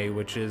Volare,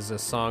 which is a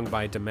song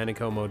by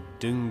Domenico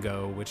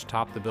Modungo, which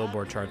topped the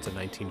Billboard charts in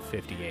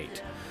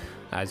 1958.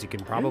 As you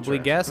can probably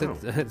guess,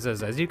 it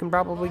says, as you can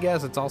probably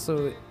guess, it's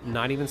also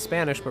not even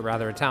Spanish, but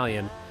rather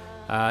Italian.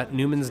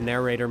 Newman's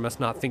narrator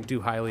must not think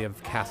too highly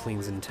of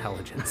Kathleen's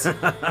intelligence.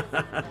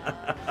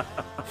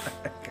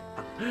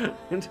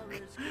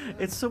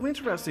 It's so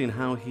interesting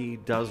how he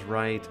does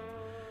write,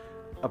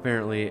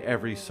 apparently,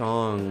 every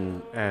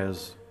song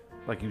as,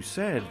 like you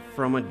said,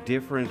 from a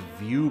different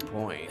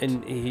viewpoint.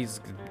 And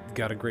he's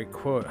got a great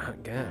quote.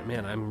 God,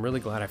 man, I'm really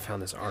glad I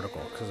found this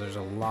article because there's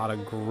a lot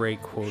of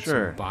great quotes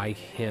by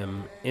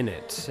him in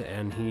it.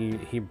 And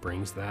he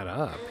brings that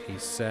up. He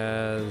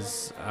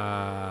says,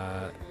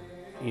 where'd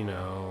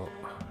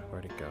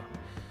it go?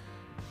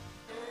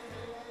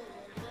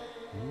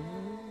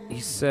 He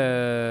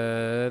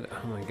said,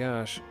 oh my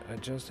gosh, I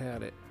just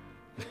had it.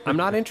 I'm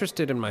not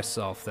interested in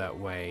myself that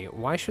way.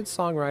 Why should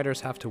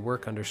songwriters have to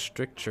work under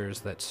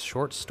strictures that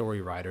short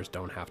story writers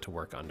don't have to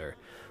work under?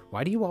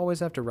 Why do you always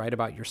have to write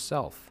about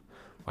yourself?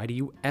 Why do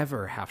you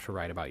ever have to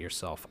write about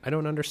yourself? I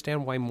don't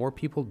understand why more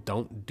people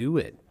don't do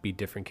it. Be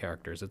different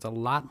characters. It's a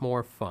lot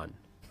more fun.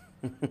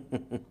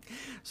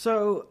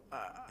 So,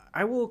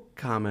 I will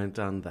comment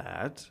on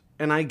that.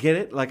 And I get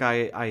it. Like,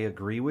 I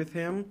agree with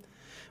him.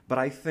 But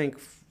I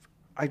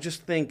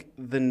just think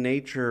the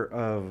nature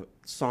of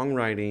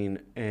songwriting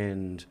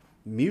and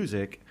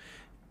music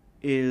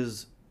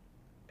is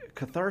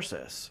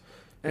catharsis.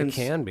 And it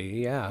can be,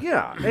 yeah.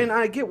 Yeah, and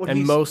I get what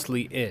and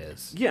mostly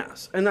is.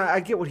 Yes, and I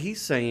get what he's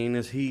saying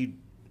is he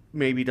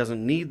maybe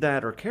doesn't need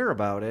that or care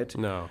about it.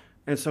 No.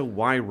 And so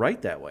why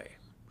write that way?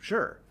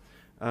 Sure.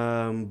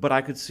 But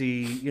I could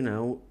see,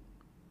 a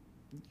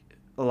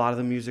lot of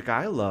the music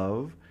I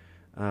love,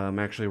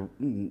 actually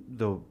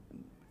the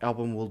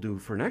album we'll do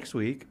for next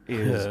week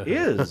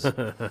is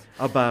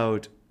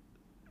about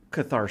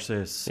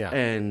catharsis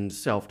and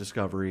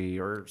self-discovery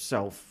or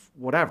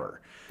self-whatever.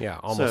 Yeah,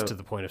 almost to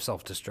the point of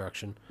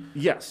self-destruction.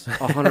 Yes,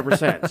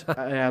 100%.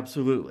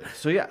 Absolutely.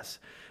 So yes.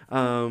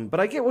 But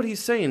I get what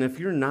he's saying. If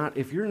you're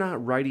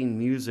not writing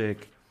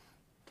music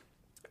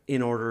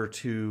in order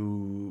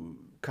to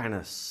kind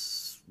of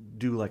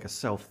do like a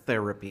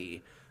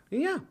self-therapy,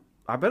 yeah,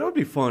 I bet it would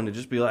be fun to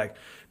just be like,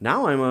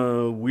 now I'm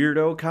a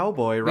weirdo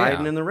cowboy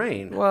riding in the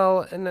rain.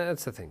 Well, and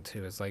that's the thing,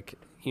 too, is like,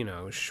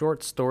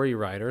 short story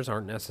writers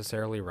aren't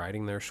necessarily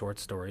writing their short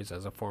stories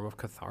as a form of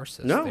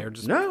catharsis. No,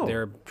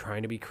 they're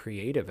trying to be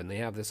creative, and they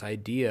have this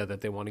idea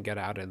that they want to get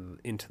out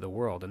into the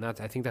world, and I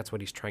think that's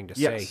what he's trying to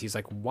say. He's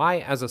like, why,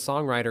 as a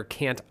songwriter,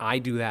 can't I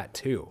do that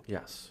too?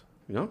 Yes.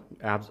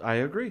 I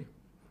agree.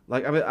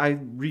 Like, I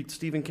read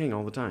Stephen King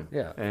all the time.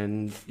 Yeah.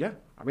 And,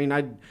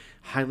 I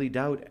highly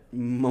doubt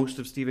most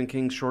of Stephen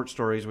King's short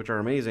stories, which are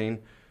amazing,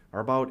 are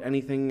about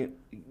anything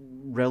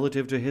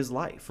relative to his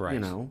life,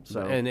 right?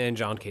 So and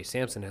John K.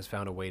 Sampson has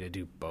found a way to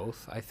do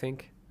both, I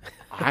think.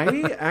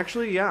 I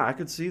actually, I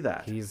could see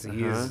that. He's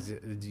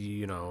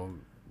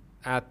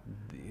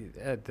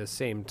at the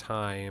same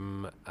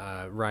time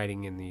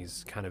writing in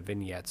these kind of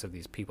vignettes of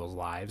these people's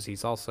lives.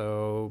 He's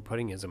also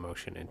putting his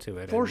emotion into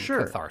it. For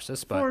sure.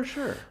 Catharsis. But for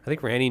sure. I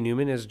think Randy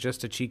Newman is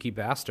just a cheeky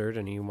bastard,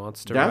 and he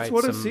wants to write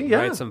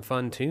some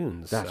fun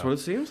tunes. That's what it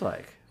seems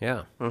like.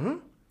 Yeah.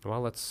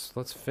 Well,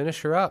 let's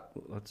finish her up.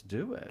 Let's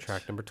do it.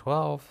 Track number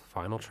 12,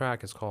 final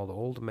track, is called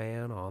Old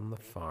Man on the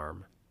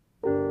Farm.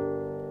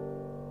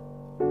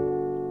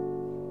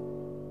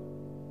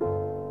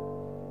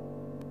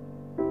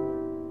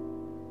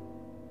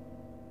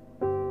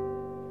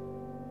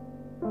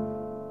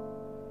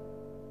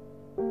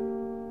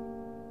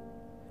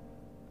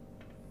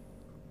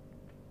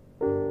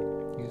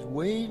 He's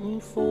waiting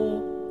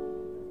for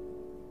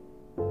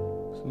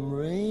some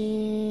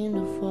rain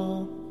to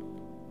fall.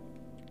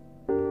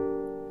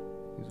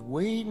 He's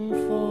waiting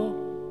for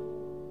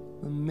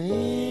the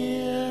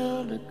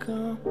mail to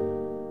come.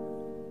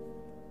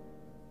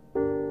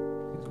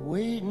 He's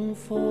waiting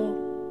for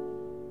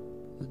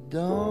the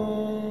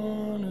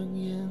dawn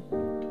again.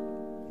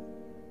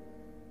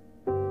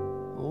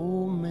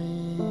 Old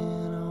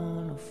man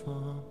on a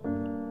farm.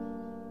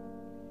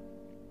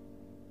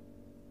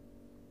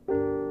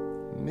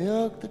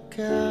 Milk the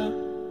cow,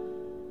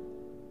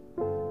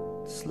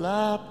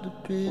 slop the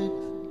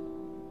pigs,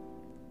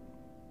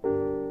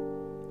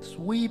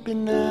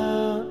 sweeping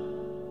out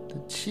the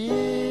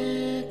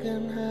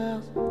chicken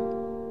house,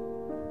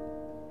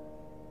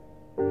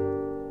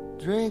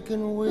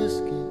 drinking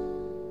whiskey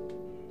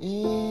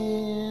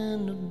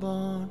in the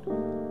barn.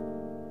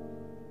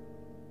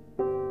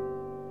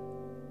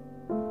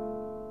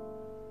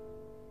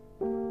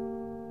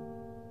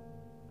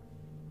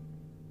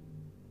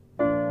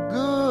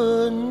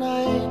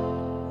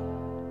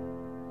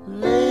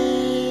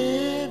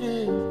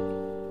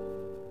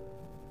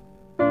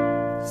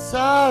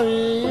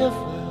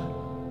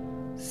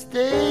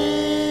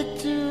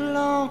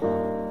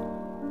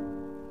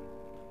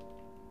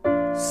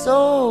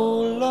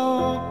 so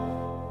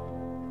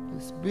long.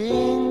 It's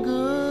been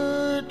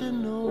good to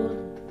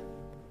know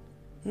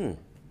you.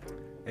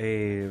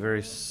 A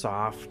very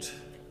soft,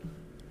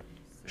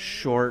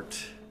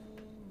 short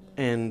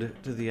end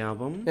to the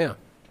album. Yeah.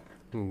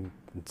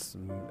 It's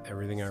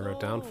everything I wrote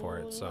down for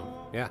it. So,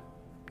 yeah,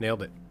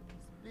 nailed it.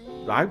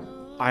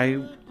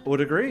 I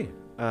would agree.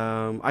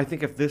 I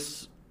think if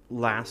this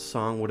last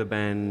song would have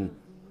been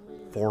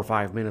 4 or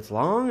 5 minutes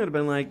long, it'd have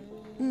been like,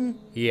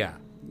 Yeah.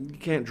 you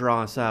can't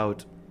draw us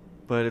out,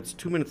 but it's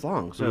 2 minutes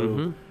long,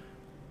 so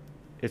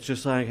it's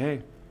just like,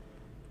 hey,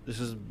 this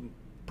is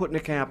putting a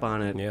cap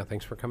on it. Yeah,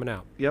 thanks for coming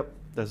out. Yep,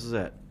 this is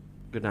it.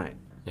 Good night.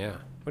 Yeah.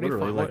 What do you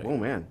Literally, like, oh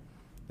man,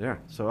 yeah.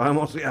 So I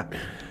almost, yeah.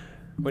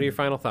 What are your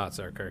final thoughts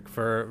there, Kirk?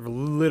 For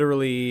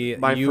literally,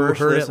 My you first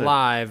heard listen. it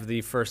live,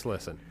 the first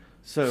listen.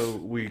 So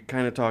we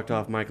kind of talked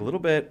off mic a little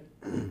bit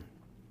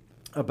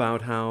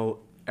about how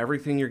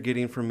everything you're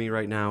getting from me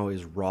right now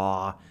is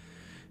raw,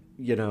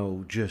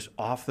 just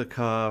off the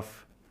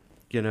cuff,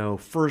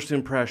 first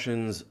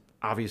impressions,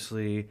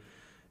 obviously,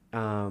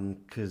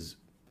 because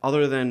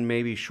other than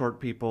maybe Short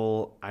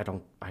People,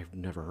 I've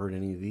never heard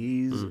any of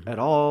these at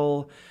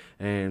all,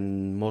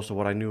 and most of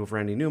what I knew of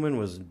Randy Newman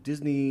was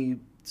Disney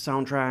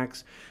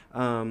soundtracks.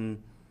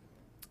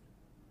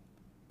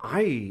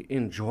 I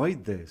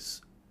enjoyed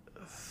this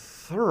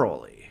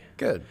thoroughly.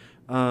 Good.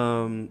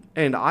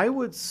 And I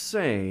would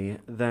say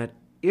that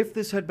if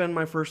this had been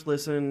my first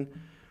listen,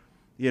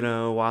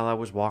 while I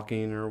was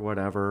walking or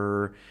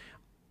whatever,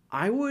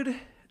 I would,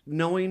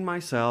 knowing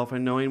myself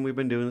and knowing we've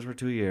been doing this for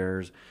 2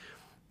 years,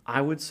 I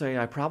would say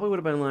I probably would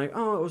have been like,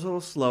 oh, it was a little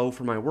slow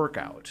for my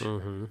workout.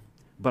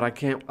 But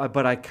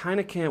I kind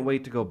of can't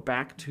wait to go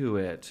back to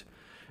it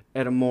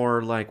at a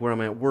more like when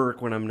I'm at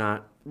work, when I'm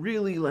not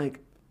really like,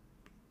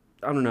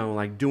 I don't know,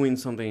 like doing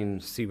something.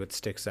 See what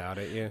sticks out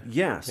at you.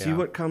 Yeah, see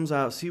what comes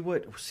out, see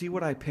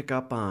what I pick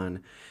up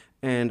on.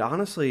 And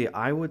honestly,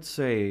 I would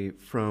say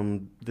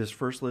from this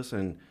first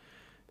listen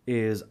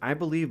is I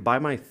believe by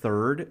my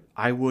third,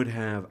 I would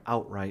have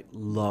outright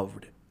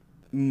loved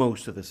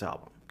most of this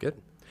album. Good.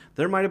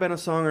 There might have been a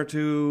song or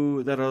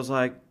two that I was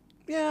like,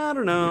 yeah, I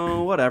don't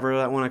know, whatever.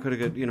 That one I could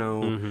have,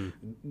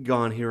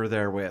 gone here or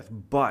there with.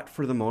 But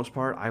for the most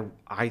part,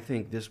 I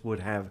think this would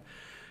have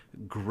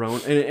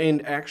grown.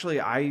 And actually,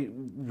 I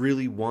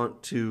really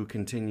want to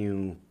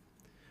continue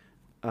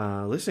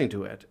listening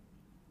to it.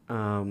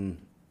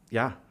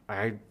 Yeah,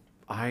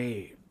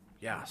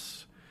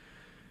 yes.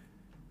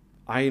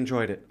 I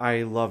enjoyed it.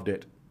 I loved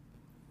it.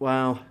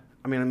 Well,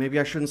 I mean, maybe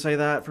I shouldn't say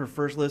that for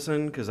first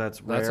listen because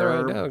that's rare. That's all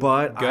right. No,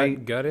 but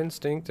gut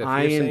instinct. If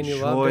I you're saying you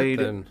loved it, enjoyed.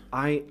 then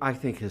I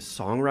think his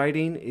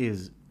songwriting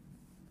is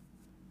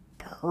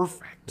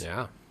perfect.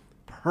 yeah.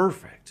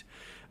 Perfect.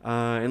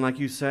 And like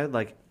you said,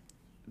 like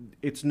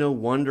it's no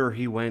wonder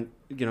he went.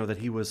 That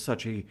he was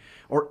such a,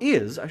 or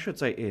is, I should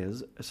say,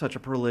 is such a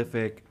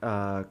prolific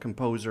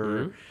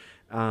composer.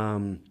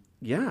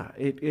 Yeah,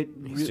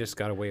 He's just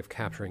got a way of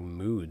capturing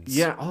moods.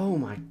 Yeah. Oh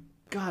my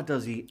God,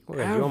 does he Look,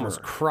 ever? you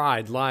almost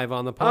cried live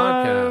on the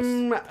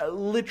podcast.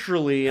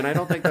 Literally, and I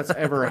don't think that's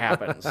ever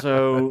happened.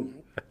 So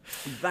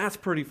that's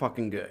pretty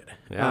fucking good.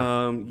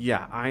 Yeah.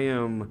 Yeah, I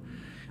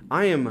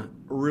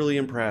am really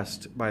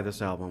impressed by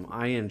this album.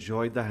 I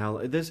enjoyed the hell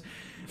this.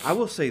 I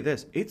will say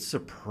this: it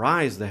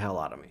surprised the hell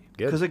out of me.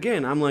 Good. Because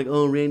again, I'm like,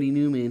 oh, Randy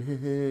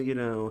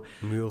Newman,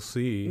 We'll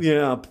see.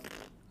 Yeah.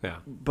 Yeah.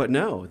 But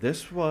no,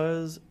 this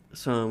was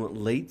some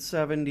late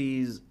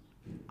 70s.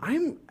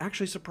 I'm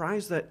actually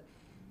surprised that,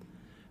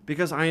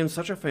 because I am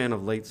such a fan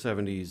of late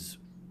 70s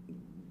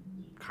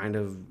kind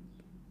of,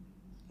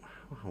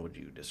 how would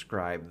you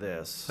describe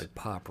this? Like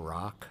pop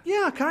rock.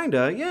 Yeah, kind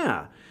of,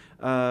 yeah.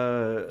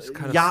 kinda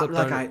Yacht,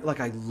 slipped under- like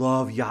I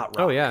love yacht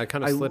rock. Oh yeah, it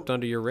kind of slipped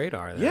under your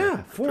radar there.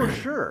 Yeah, for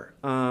sure.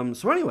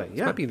 So anyway,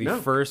 yeah. Might be the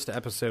first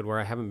episode where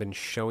I haven't been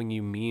showing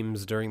you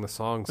memes during the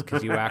songs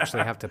because you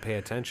actually have to pay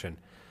attention.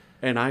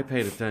 And I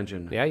paid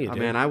attention. Yeah, you did.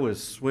 Man, I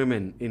was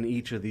swimming in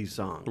each of these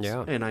songs.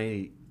 Yeah. And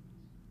I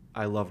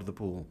loved the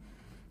pool.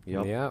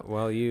 Yep. Yeah,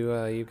 well,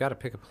 you've got to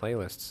pick a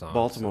playlist song.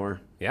 Baltimore.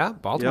 So. Yeah,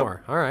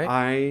 Baltimore. Yep. All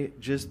right.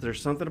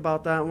 There's something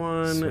about that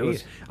one. Sweet. It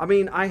was,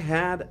 I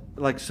had,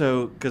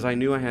 because I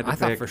knew I had to I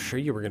thought pick. for sure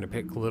you were going to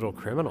pick Little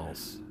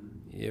Criminals.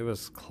 It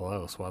was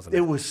close, wasn't it?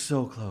 It was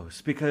so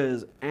close,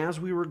 because as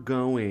we were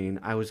going,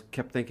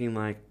 kept thinking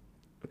like,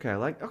 I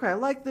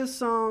like this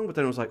song, but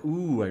then it was like,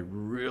 ooh, I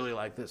really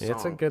like this song.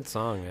 It's a good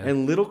song, yeah.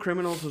 And Little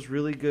Criminals was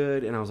really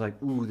good, and I was like,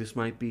 ooh, this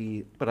might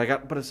be, but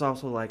it's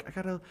also like, I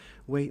gotta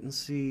wait and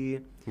see.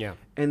 Yeah.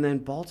 And then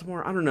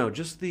Baltimore, I don't know,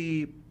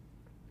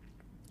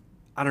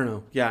 I don't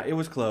know. Yeah, it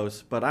was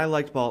close, but I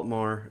liked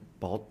Baltimore.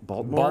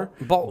 Baltimore.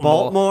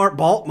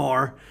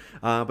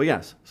 But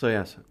yes,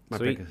 my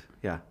Sweet. pick is,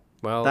 yeah.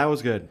 Well, That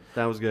was good.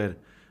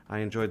 I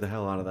enjoyed the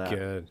hell out of that.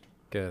 Good.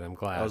 I'm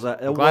glad.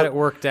 I'm glad it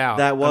worked out.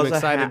 That was I'm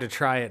excited to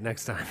try it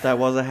next time. That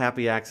was a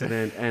happy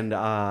accident, and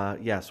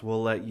yes,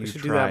 we'll let you We should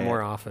try do that it.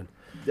 more often.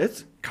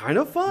 It's kind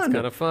of fun. It's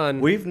kind of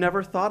fun. We've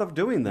never thought of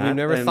doing that. We've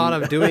never thought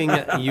of doing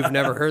it. You've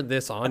never heard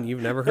this on.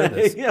 You've never heard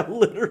this. Yeah,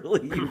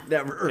 literally, you've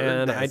never heard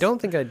And this. I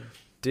don't think I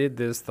did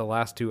this the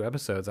last 2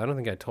 episodes. I don't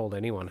think I told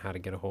anyone how to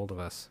get a hold of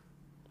us.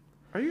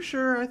 Are you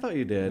sure? I thought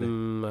you did. I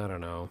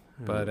don't know.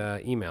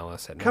 But email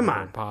us at Come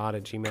on.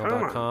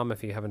 neverheardpod@gmail.com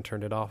if you haven't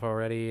turned it off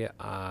already.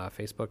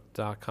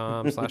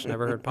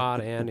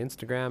 Facebook.com/neverheardpod and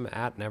Instagram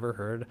at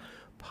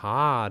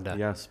neverheardpod.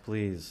 Yes,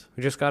 please.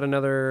 We just got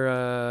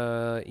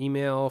another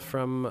email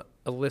from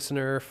a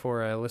listener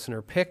for a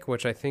listener pick,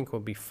 which I think will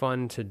be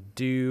fun to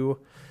do.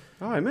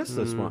 Oh, I missed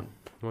this one.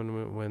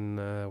 When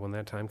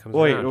that time comes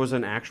Wait, around. it was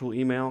an actual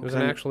email? It was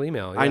an actual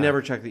email. I yeah.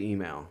 never checked the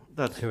email.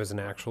 It was an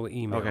actual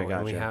email. Okay,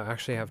 And we gotcha.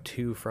 actually have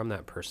 2 from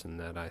that person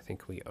that I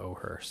think we owe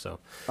her.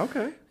 So,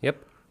 Okay.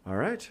 yep. All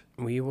right.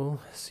 We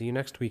will see you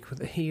next week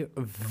with a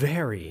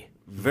very,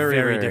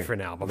 Very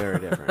different album. Very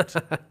different.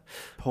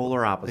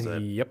 Polar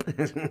opposite. Yep.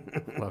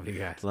 Love you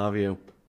guys. Love you.